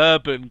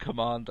Suburban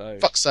Commando.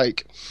 Fuck's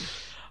sake.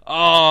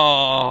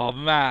 Oh,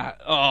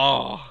 Matt.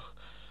 Oh.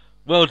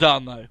 Well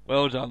done, though.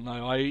 Well done, though.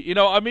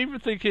 I'm even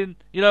thinking,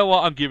 you know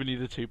what? I'm giving you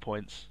the 2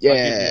 points. Yeah. I'm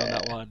giving you on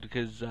that one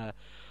because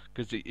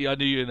I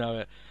knew you know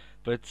it.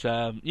 But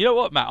you know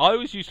what, Matt? I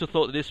always used to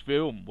thought that this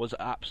film was an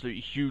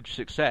absolutely huge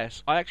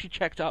success. I actually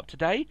checked it up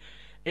today.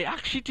 It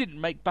actually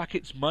didn't make back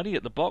its money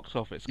at the box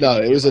office. No,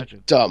 Can it you was imagine?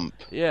 a dump.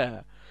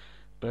 Yeah.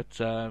 But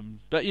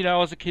you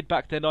know, as a kid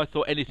back then, I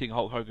thought anything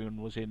Hulk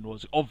Hogan was in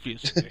was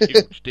obviously a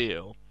huge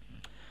deal.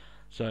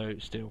 So,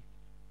 still.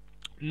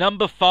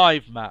 Number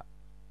 5, Matt.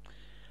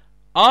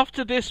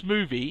 After this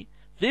movie,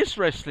 this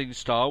wrestling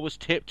star was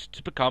tipped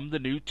to become the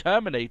new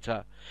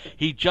Terminator.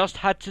 He just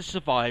had to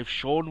survive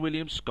Sean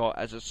William Scott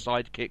as a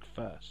sidekick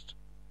first.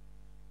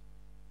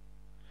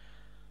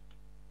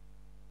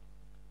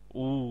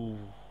 Ooh.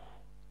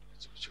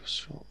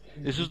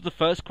 This was the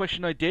first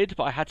question I did,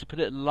 but I had to put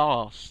it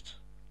last.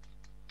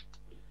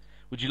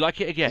 Would you like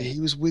it again? He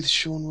was with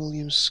Sean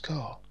William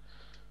Scott.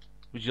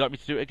 Would you like me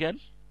to do it again?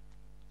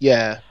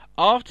 Yeah.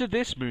 After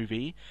this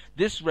movie,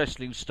 this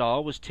wrestling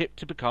star was tipped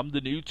to become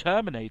the new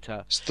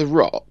Terminator. It's The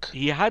Rock.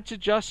 He had to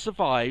just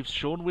survive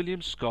Sean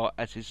William Scott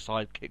as his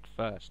sidekick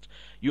first.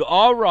 You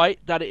are right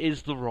that it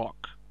is The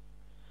Rock.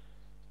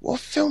 What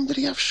film did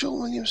he have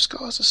Sean William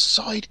Scott as a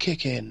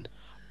sidekick in?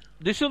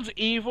 This one's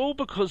evil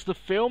because the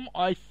film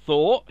I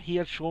thought he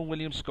had Sean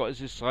William Scott as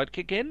his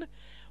sidekick in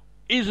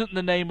isn't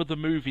the name of the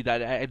movie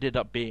that it ended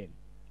up being.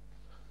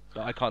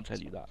 But I can't tell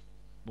you that,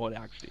 what it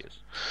actually is.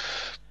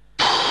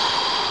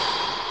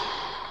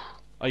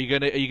 Are you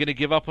gonna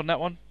give up on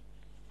that one?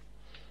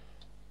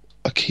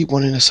 I keep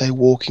wanting to say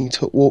Walk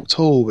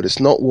Tall, but it's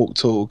not Walk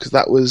Tall, because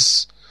that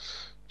was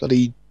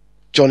bloody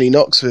Johnny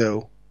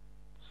Knoxville.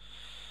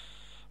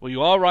 Well,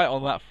 you are right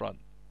on that front.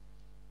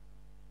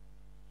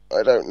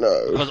 I don't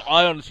know. Because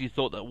I honestly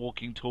thought that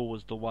Walking Tall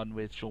was the one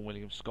with Sean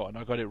William Scott, and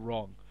I got it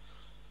wrong.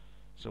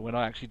 So when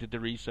I actually did the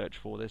research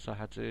for this, I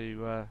had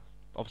to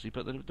obviously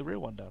put the real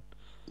one down.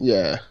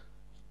 Yeah.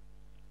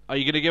 Are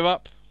you going to give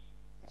up?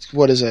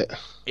 What is it?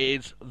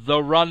 It's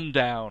The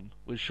Rundown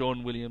with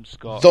Sean William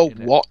Scott. The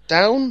in it. what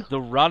down?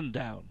 The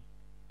Rundown.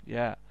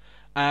 Yeah.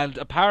 And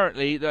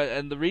apparently,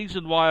 the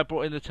reason why I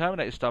brought in the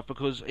Terminator stuff,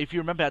 because if you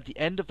remember at the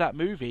end of that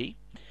movie,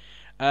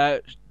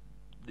 Arnold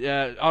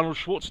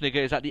Schwarzenegger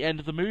is at the end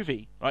of the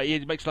movie, right?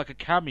 He makes like a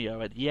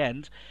cameo at the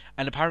end,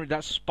 and apparently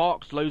that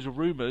sparked loads of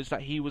rumours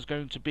that he was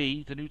going to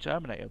be the new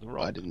Terminator, The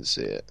Rock. I didn't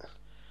see it.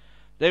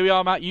 There we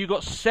are, Matt. You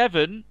got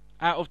 7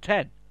 out of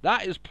 10.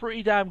 That is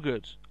pretty damn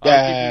good. I'll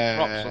give you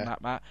props on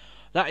that, Matt.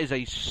 That is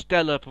a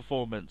stellar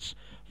performance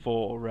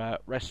for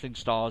wrestling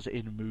stars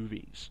in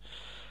movies.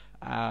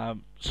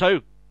 So,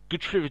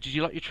 good trivia. Did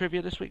you like your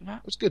trivia this week, Matt?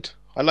 It was good.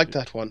 I liked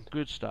that one.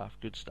 Good stuff,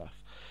 good stuff.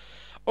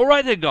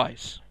 Alright then,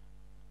 guys.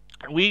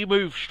 We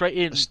move straight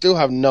in. I still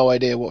have no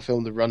idea what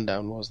film The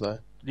Rundown was, though.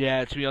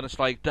 Yeah, to be honest,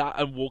 like that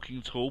and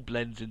Walking Tall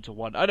blends into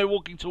one. I know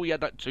Walking Tall, he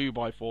had that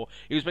 2x4.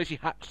 He was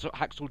basically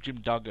Hacksaw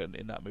Jim Duggan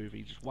in that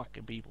movie, just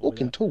whacking people.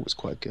 Walking Tall was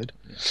quite good.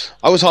 Yeah.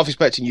 I was half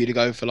expecting you to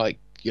go for, like,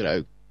 you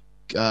know,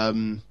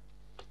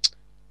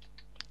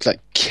 like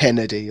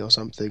Kennedy or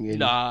something.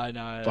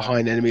 No.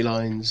 Behind Enemy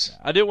Lines.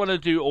 I didn't want to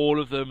do all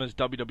of them as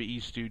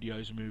WWE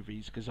Studios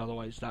movies, because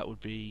otherwise that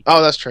would be...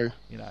 Oh, that's true.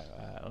 You know,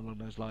 along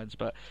those lines,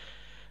 but...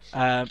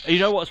 you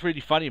know what's really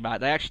funny, Matt?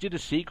 They actually did a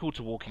sequel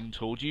to Walking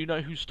Tall. Do you know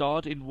who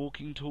starred in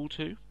Walking Tall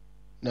 2?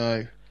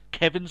 No.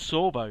 Kevin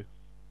Sorbo.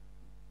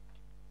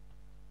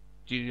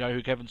 Do you know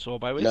who Kevin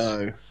Sorbo is?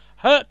 No.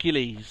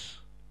 Hercules.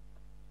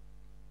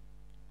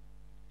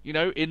 You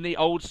know, in the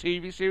old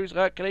TV series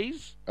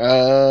Hercules?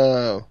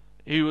 Oh.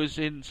 Who was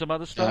in some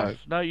other stuff?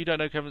 No, you don't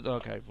know Kevin...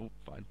 Okay, well,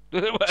 fine.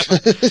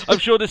 I'm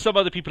sure there's some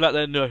other people out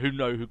there who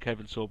know who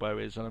Kevin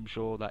Sorbo is, and I'm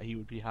sure that he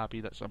would be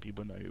happy that some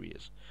people know who he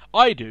is.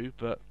 I do,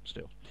 but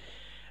still.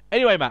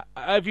 Anyway, Matt,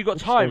 have you got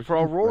time for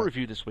our Raw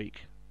review this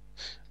week?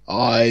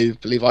 I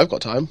believe I've got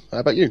time. How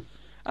about you?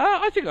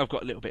 I think I've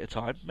got a little bit of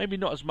time. Maybe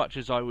not as much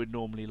as I would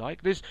normally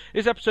like. This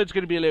episode's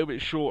going to be a little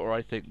bit shorter,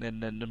 I think,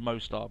 than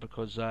most are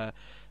because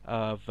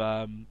of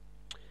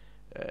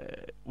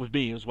with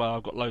me as well.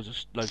 I've got loads of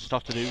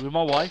stuff to do with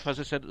my wife. As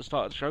I said at the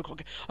start of the show, I've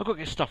got to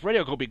get stuff ready.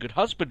 I've got to be a good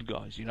husband,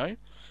 guys. You know,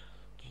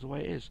 that's the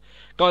way it is.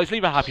 Guys,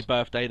 leave a happy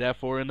birthday there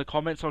for her in the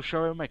comments. I'll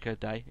show her, make her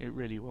day. It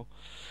really will.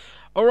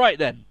 All right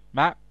then,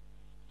 Matt.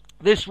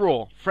 This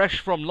Raw, fresh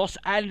from Los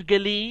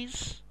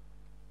Angeles,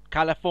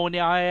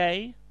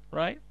 California,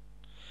 right?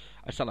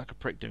 I sound like a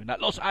prick doing that.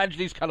 Los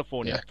Angeles,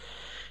 California.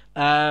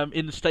 Yeah.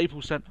 In the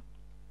Staples Center,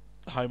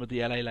 home of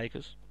the LA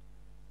Lakers.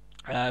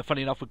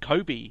 Funny enough, with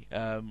Kobe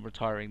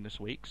retiring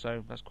this week,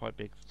 so that's quite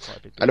big.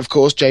 And of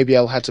course,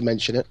 JBL had to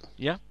mention it.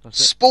 Yeah,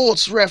 that's it.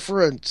 Sports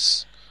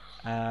reference.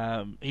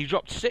 He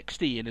dropped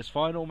 60 in his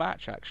final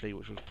match, actually,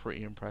 which was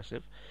pretty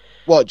impressive.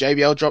 What,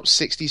 JBL dropped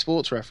 60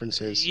 sports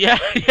references? Yeah,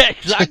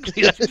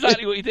 exactly. That's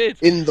exactly what he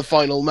did. In the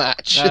final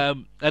match.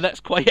 And that's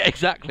quite,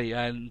 exactly.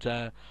 And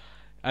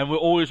we'll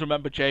always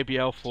remember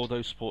JBL for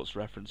those sports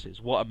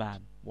references. What a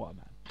man.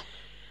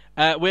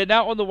 We're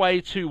now on the way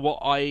to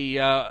what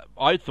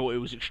I thought it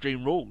was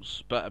Extreme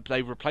Rules, but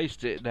they've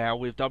replaced it now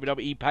with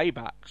WWE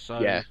Payback. So,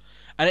 yeah.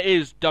 And it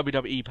is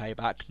WWE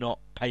Payback, not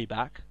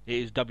Payback. It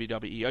is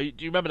WWE.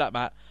 Do you remember that,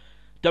 Matt?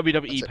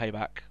 WWE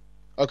Payback.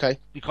 Okay.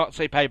 You can't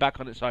say Payback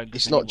on its own.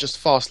 It's not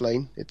just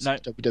Fastlane. It's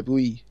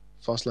WWE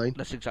Fastlane.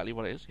 That's exactly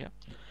what it is, yeah.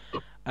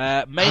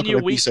 Mania How can I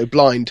Week... be so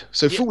blind?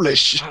 So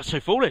foolish? So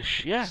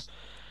foolish, yeah.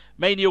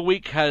 Mania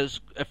Week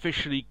has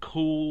officially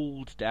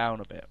cooled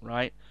down a bit,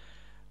 right?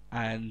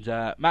 And,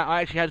 Matt,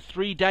 I actually had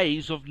 3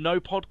 days of no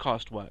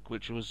podcast work,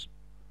 which was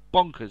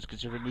bonkers,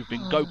 considering we've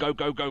been go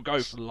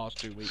for the last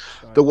 2 weeks.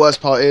 So. The worst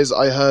part is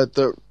I heard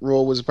that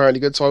Raw was apparently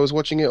good, so I was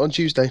watching it on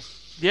Tuesday.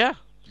 Yeah.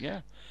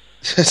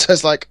 So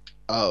it's like,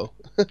 oh.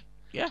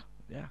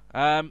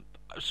 Yeah.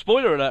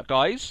 Spoiler alert,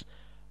 guys.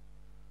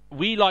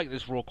 We like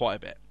this Raw quite a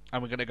bit,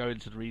 and we're going to go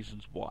into the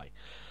reasons why.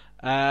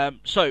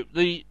 So,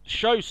 the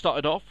show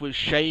started off with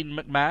Shane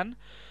McMahon.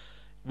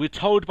 We're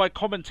told by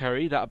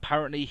commentary that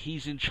apparently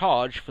he's in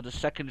charge for the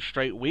second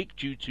straight week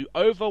due to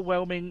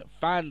overwhelming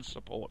fan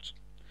support.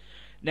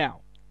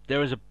 Now,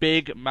 there is a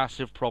big,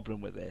 massive problem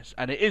with this,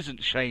 and it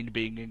isn't Shane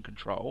being in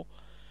control.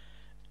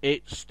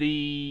 It's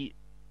the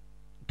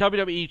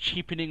WWE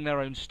cheapening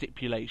their own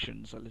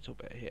stipulations a little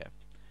bit here.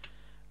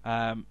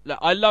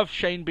 I love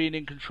Shane being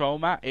in control,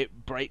 Matt.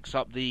 It breaks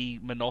up the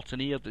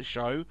monotony of the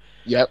show.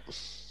 Yep.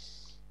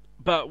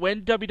 But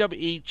when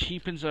WWE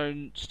cheapens their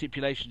own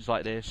stipulations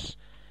like this,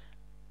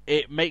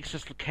 it makes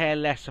us care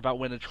less about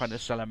when they're trying to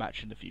sell a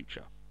match in the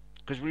future.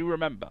 Because we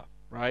remember,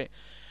 right?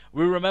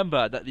 We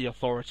remember that the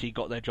Authority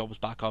got their jobs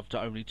back after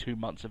only 2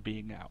 months of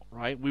being out,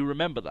 right? We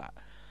remember that.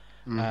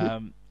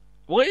 Mm-hmm.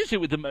 What is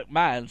it with the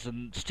McMahons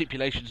and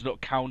stipulations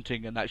not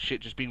counting and that shit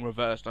just being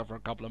reversed over a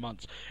couple of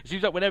months? It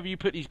seems like whenever you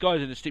put these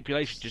guys in a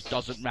stipulation, it just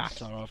doesn't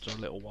matter after a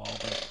little while.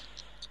 But,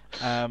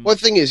 well,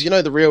 the thing is, you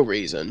know the real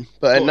reason,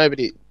 but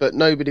nobody,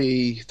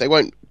 they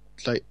won't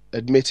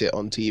admit it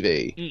on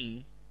TV.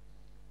 Mm-mm.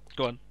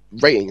 Go on.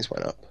 Ratings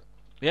went up.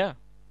 Yeah.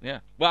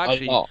 Well,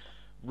 actually,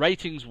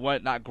 ratings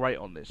weren't that great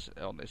on this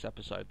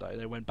episode though.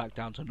 They went back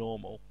down to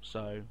normal.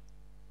 So,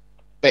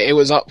 but it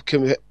was up.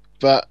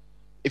 But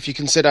if you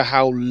consider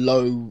how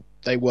low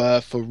they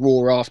were for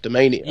Raw after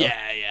Mania, yeah.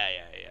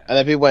 And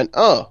then people went,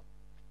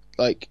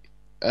 like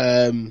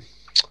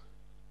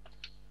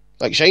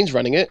Shane's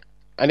running it,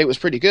 and it was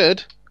pretty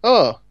good.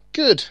 Oh,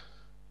 good.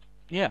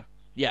 Yeah.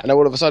 And then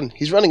all of a sudden,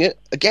 he's running it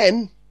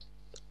again.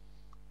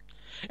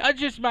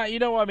 Matt, you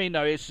know what I mean,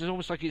 though? It's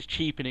almost like it's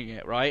cheapening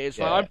it, right? It's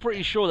like, I'm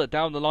pretty sure that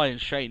down the line,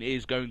 Shane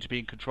is going to be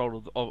in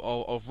control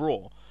of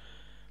Raw.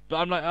 But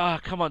I'm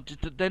like, come on,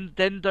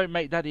 then don't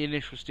make that the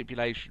initial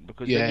stipulation,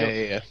 because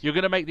you're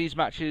going to make these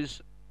matches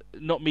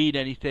not mean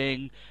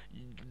anything.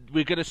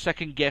 We're going to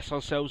second guess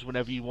ourselves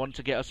whenever you want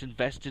to get us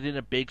invested in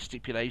a big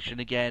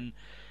stipulation again.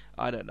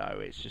 I don't know.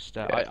 It's just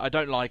I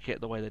don't like it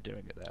the way they're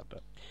doing it there.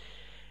 But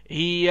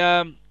he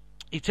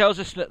tells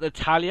us that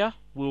Natalya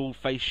will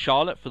face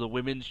Charlotte for the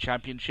Women's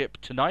Championship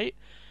tonight.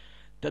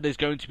 That there's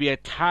going to be a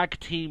tag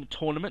team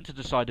tournament to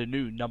decide a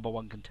new number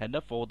one contender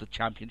for the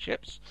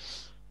championships.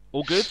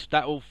 All good.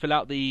 That will fill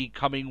out the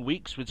coming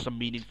weeks with some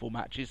meaningful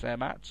matches there,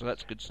 Matt. So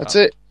that's good stuff. That's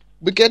it.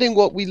 We're getting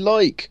what we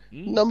like.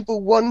 Number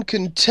one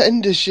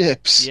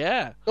contenderships.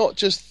 Yeah. Not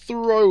just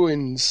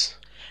throw-ins.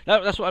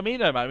 No, that's what I mean,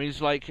 though, man. I mean,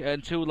 it's like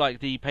until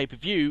the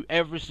pay-per-view,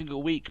 every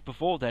single week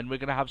before then, we're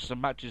going to have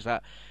some matches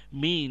that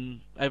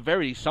mean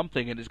very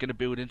something, and it's going to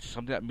build into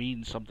something that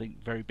means something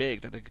very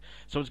big. That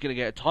someone's going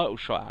to get a title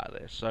shot out of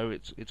this. So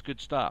it's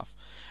good stuff.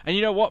 And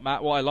you know what,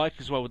 Matt? What I like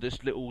as well with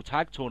this little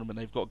tag tournament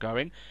they've got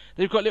going,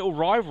 they've got little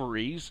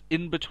rivalries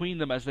in between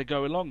them as they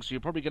go along. So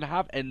you're probably going to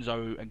have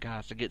Enzo and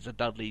Cass against the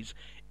Dudleys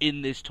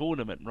in this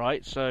tournament,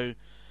 right? So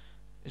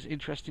it's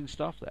interesting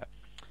stuff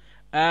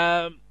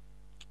there.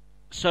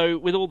 So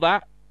with all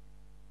that,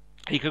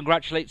 he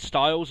congratulates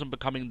Styles on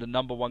becoming the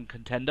number one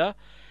contender.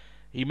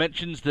 He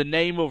mentions the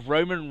name of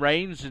Roman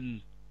Reigns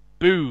and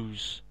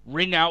boos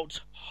ring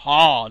out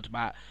hard,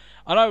 Matt.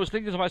 And I was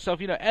thinking to myself,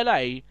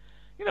 LA,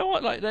 You know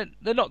what? Like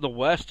they're not the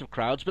worst of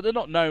crowds, but they're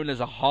not known as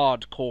a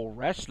hardcore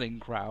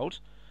wrestling crowd.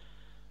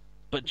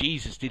 But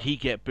Jesus, did he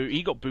get booed?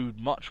 He got booed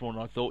much more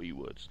than I thought he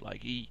would.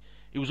 Like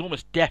it was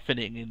almost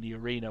deafening in the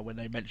arena when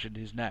they mentioned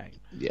his name.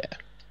 Yeah.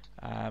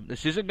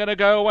 This isn't going to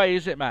go away,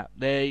 is it, Matt?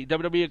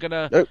 WWE are going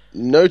to... Nope,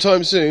 no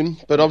time soon,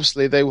 but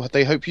obviously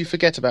they hope you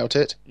forget about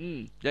it.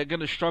 They're going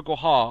to struggle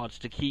hard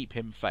to keep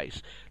him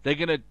face. They're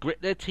going to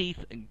grit their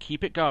teeth and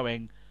keep it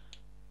going,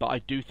 but I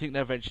do think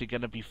they're eventually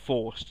going to be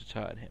forced to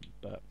turn him,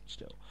 but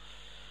still.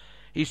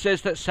 He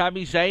says that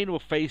Sami Zayn will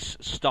face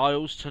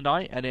Styles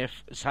tonight, and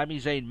if Sami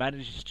Zayn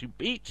manages to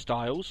beat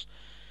Styles,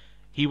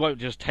 he won't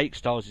just take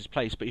Styles'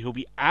 place, but he'll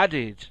be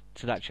added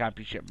to that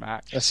championship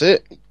match. That's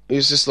it. It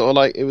was just sort of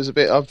like, it was a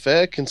bit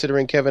unfair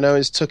considering Kevin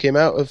Owens took him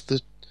out of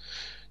the,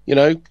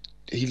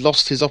 he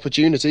lost his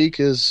opportunity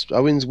because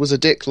Owens was a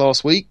dick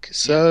last week.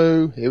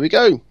 So here we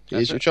go.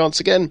 Here's your chance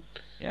again.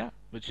 Yeah,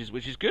 which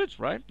is good,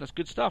 right? That's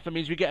good stuff. It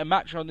means we get a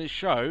match on this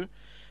show.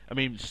 I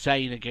mean,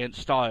 Zayn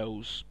against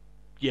Styles.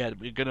 Yeah,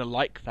 we're going to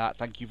like that.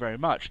 Thank you very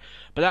much.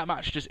 But that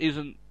match just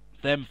isn't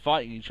them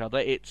fighting each other.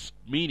 It's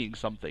meaning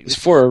something. It's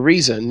for a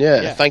reason,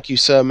 yeah. Thank you,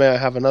 sir. May I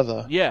have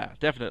another? Yeah,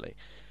 definitely.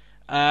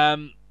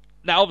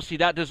 Now, obviously,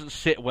 that doesn't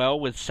sit well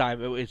with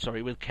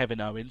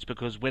Kevin Owens,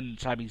 because when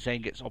Sami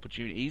Zayn gets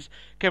opportunities,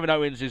 Kevin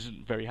Owens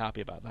isn't very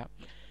happy about that.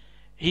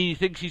 He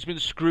thinks he's been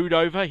screwed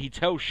over. He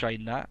tells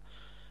Shane that,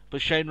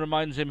 but Shane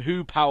reminds him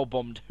who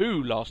powerbombed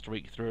who last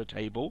week through a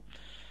table,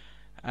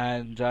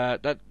 and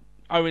that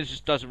Owens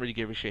just doesn't really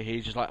give a shit.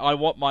 He's just like, I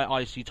want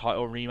my IC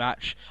title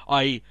rematch.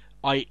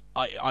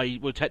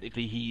 Well,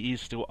 technically, he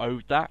is still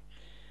owed that.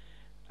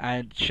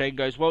 And Shane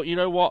goes, well, you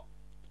know what?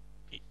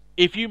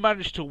 If you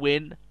manage to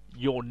win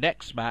your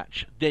next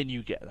match, then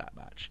you get that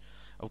match.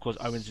 Of course,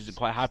 Owens isn't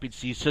quite happy to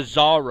see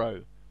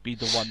Cesaro be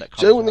the one that comes.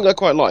 Do you know one thing I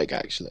quite like,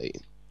 actually?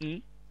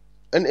 Mm?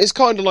 And it's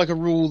kind of like a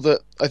rule that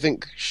I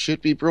think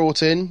should be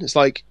brought in. It's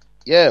like,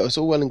 yeah, it's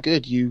all well and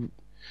good. You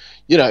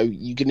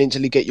can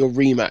instantly get your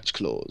rematch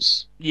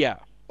clause. Yeah.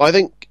 I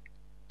think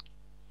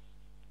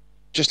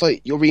just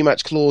like your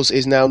rematch clause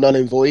is now null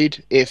and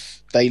void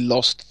if they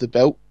lost the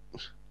belt.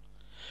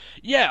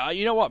 Yeah,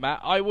 you know what,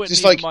 Matt? I wouldn't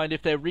even mind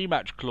if their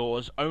rematch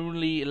clause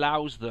only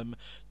allows them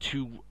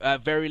to,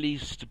 at very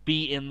least,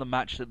 be in the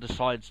match that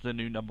decides the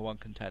new number one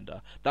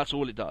contender. That's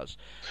all it does.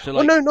 So,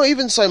 well, no, not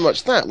even so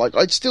much that. Like,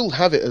 I'd still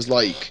have it as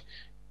like,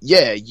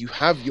 yeah, you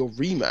have your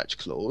rematch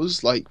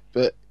clause, like,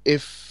 but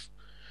if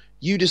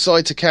you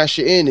decide to cash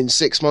it in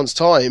 6 months'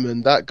 time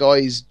and that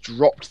guy's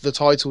dropped the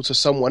title to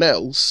someone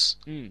else,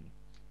 you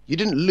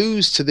didn't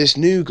lose to this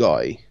new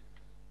guy.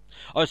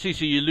 Oh, see,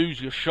 so you lose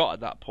your shot at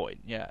that point,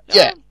 yeah.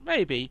 Yeah.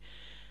 Maybe.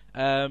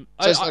 So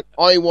it's like,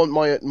 I want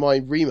my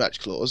rematch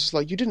clause. It's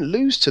like, you didn't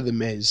lose to The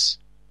Miz.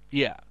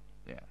 Yeah.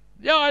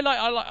 Yeah,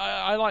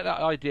 I like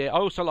that idea. I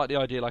also like the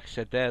idea, like I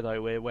said there,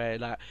 though, where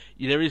like,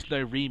 there is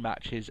no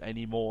rematches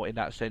anymore in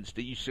that sense,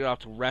 that you still have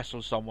to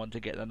wrestle someone to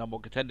get the number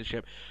one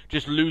contendership.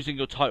 Just losing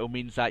your title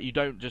means that you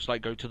don't just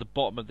like go to the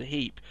bottom of the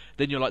heap.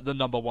 Then you're like the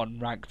number one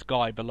ranked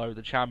guy below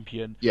the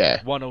champion.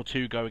 Yeah. 1 or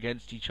 2 go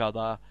against each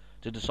other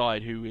to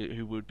decide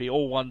who would be,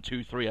 or 1,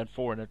 2, 3, and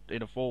 4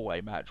 in a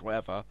 4-way match,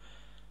 whatever.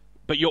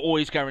 But you're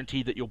always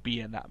guaranteed that you'll be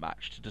in that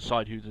match to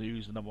decide who's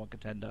the number one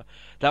contender.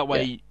 That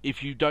way,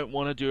 if you don't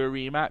want to do a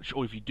rematch,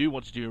 or if you do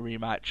want to do a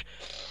rematch,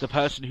 the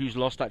person who's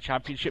lost that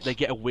championship, they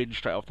get a win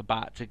straight off the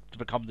bat to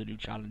become the new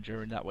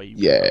challenger, and that way you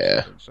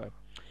So,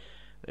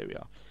 there we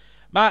are.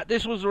 Matt,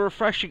 this was a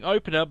refreshing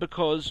opener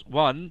because,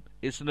 1,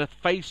 it's a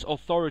face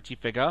authority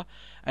figure,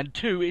 and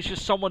 2, it's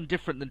just someone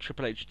different than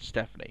Triple H and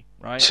Stephanie,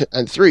 right?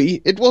 And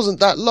 3, it wasn't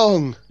that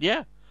long.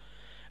 Yeah.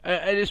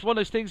 And it's one of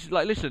those things,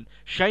 like, listen,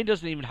 Shane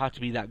doesn't even have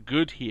to be that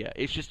good here.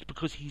 It's just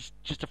because he's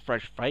just a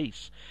fresh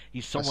face.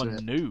 He's someone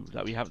new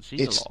that we haven't seen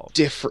a lot of. It's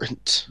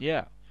different.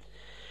 Yeah.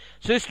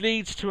 So this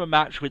leads to a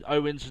match with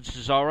Owens and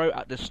Cesaro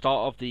at the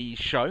start of the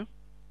show.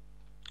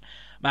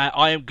 Man,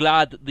 I am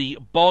glad that the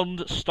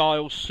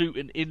Bond-style suit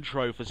and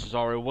intro for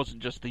Cesaro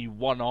wasn't just the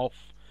one-off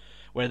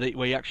where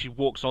he actually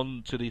walks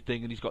onto the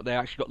thing and they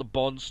actually got the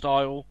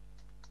Bond-style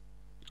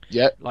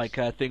like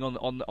thing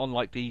on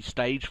like the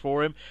stage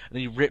for him, and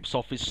then he rips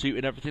off his suit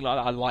and everything like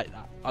that. I like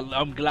that.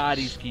 I'm glad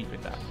he's keeping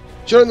that.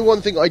 Do you know the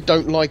one thing I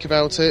don't like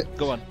about it?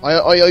 Go on.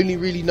 I only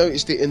really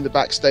noticed it in the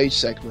backstage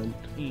segment.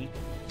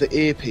 The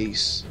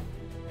earpiece.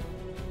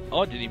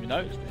 Oh, I didn't even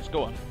notice this.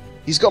 Go on.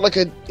 He's got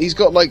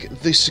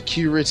like the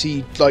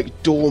security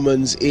like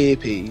doorman's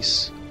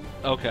earpiece.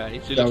 Okay,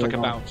 so he looks like a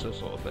bouncer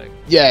sort of thing.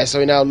 Yeah, so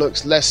he now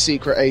looks less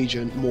secret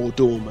agent, more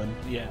doorman.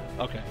 Yeah,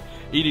 okay.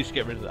 He needs to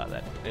get rid of that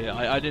then. Yeah,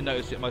 I didn't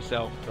notice it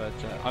myself, but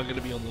I'm going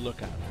to be on the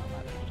lookout now,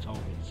 man. You told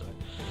me so.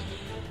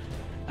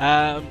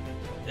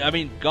 I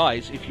mean,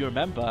 guys, if you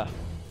remember,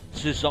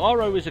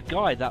 Cesaro is a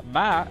guy that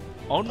Matt,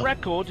 on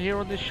record here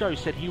on this show,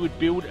 said he would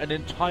build an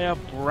entire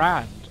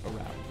brand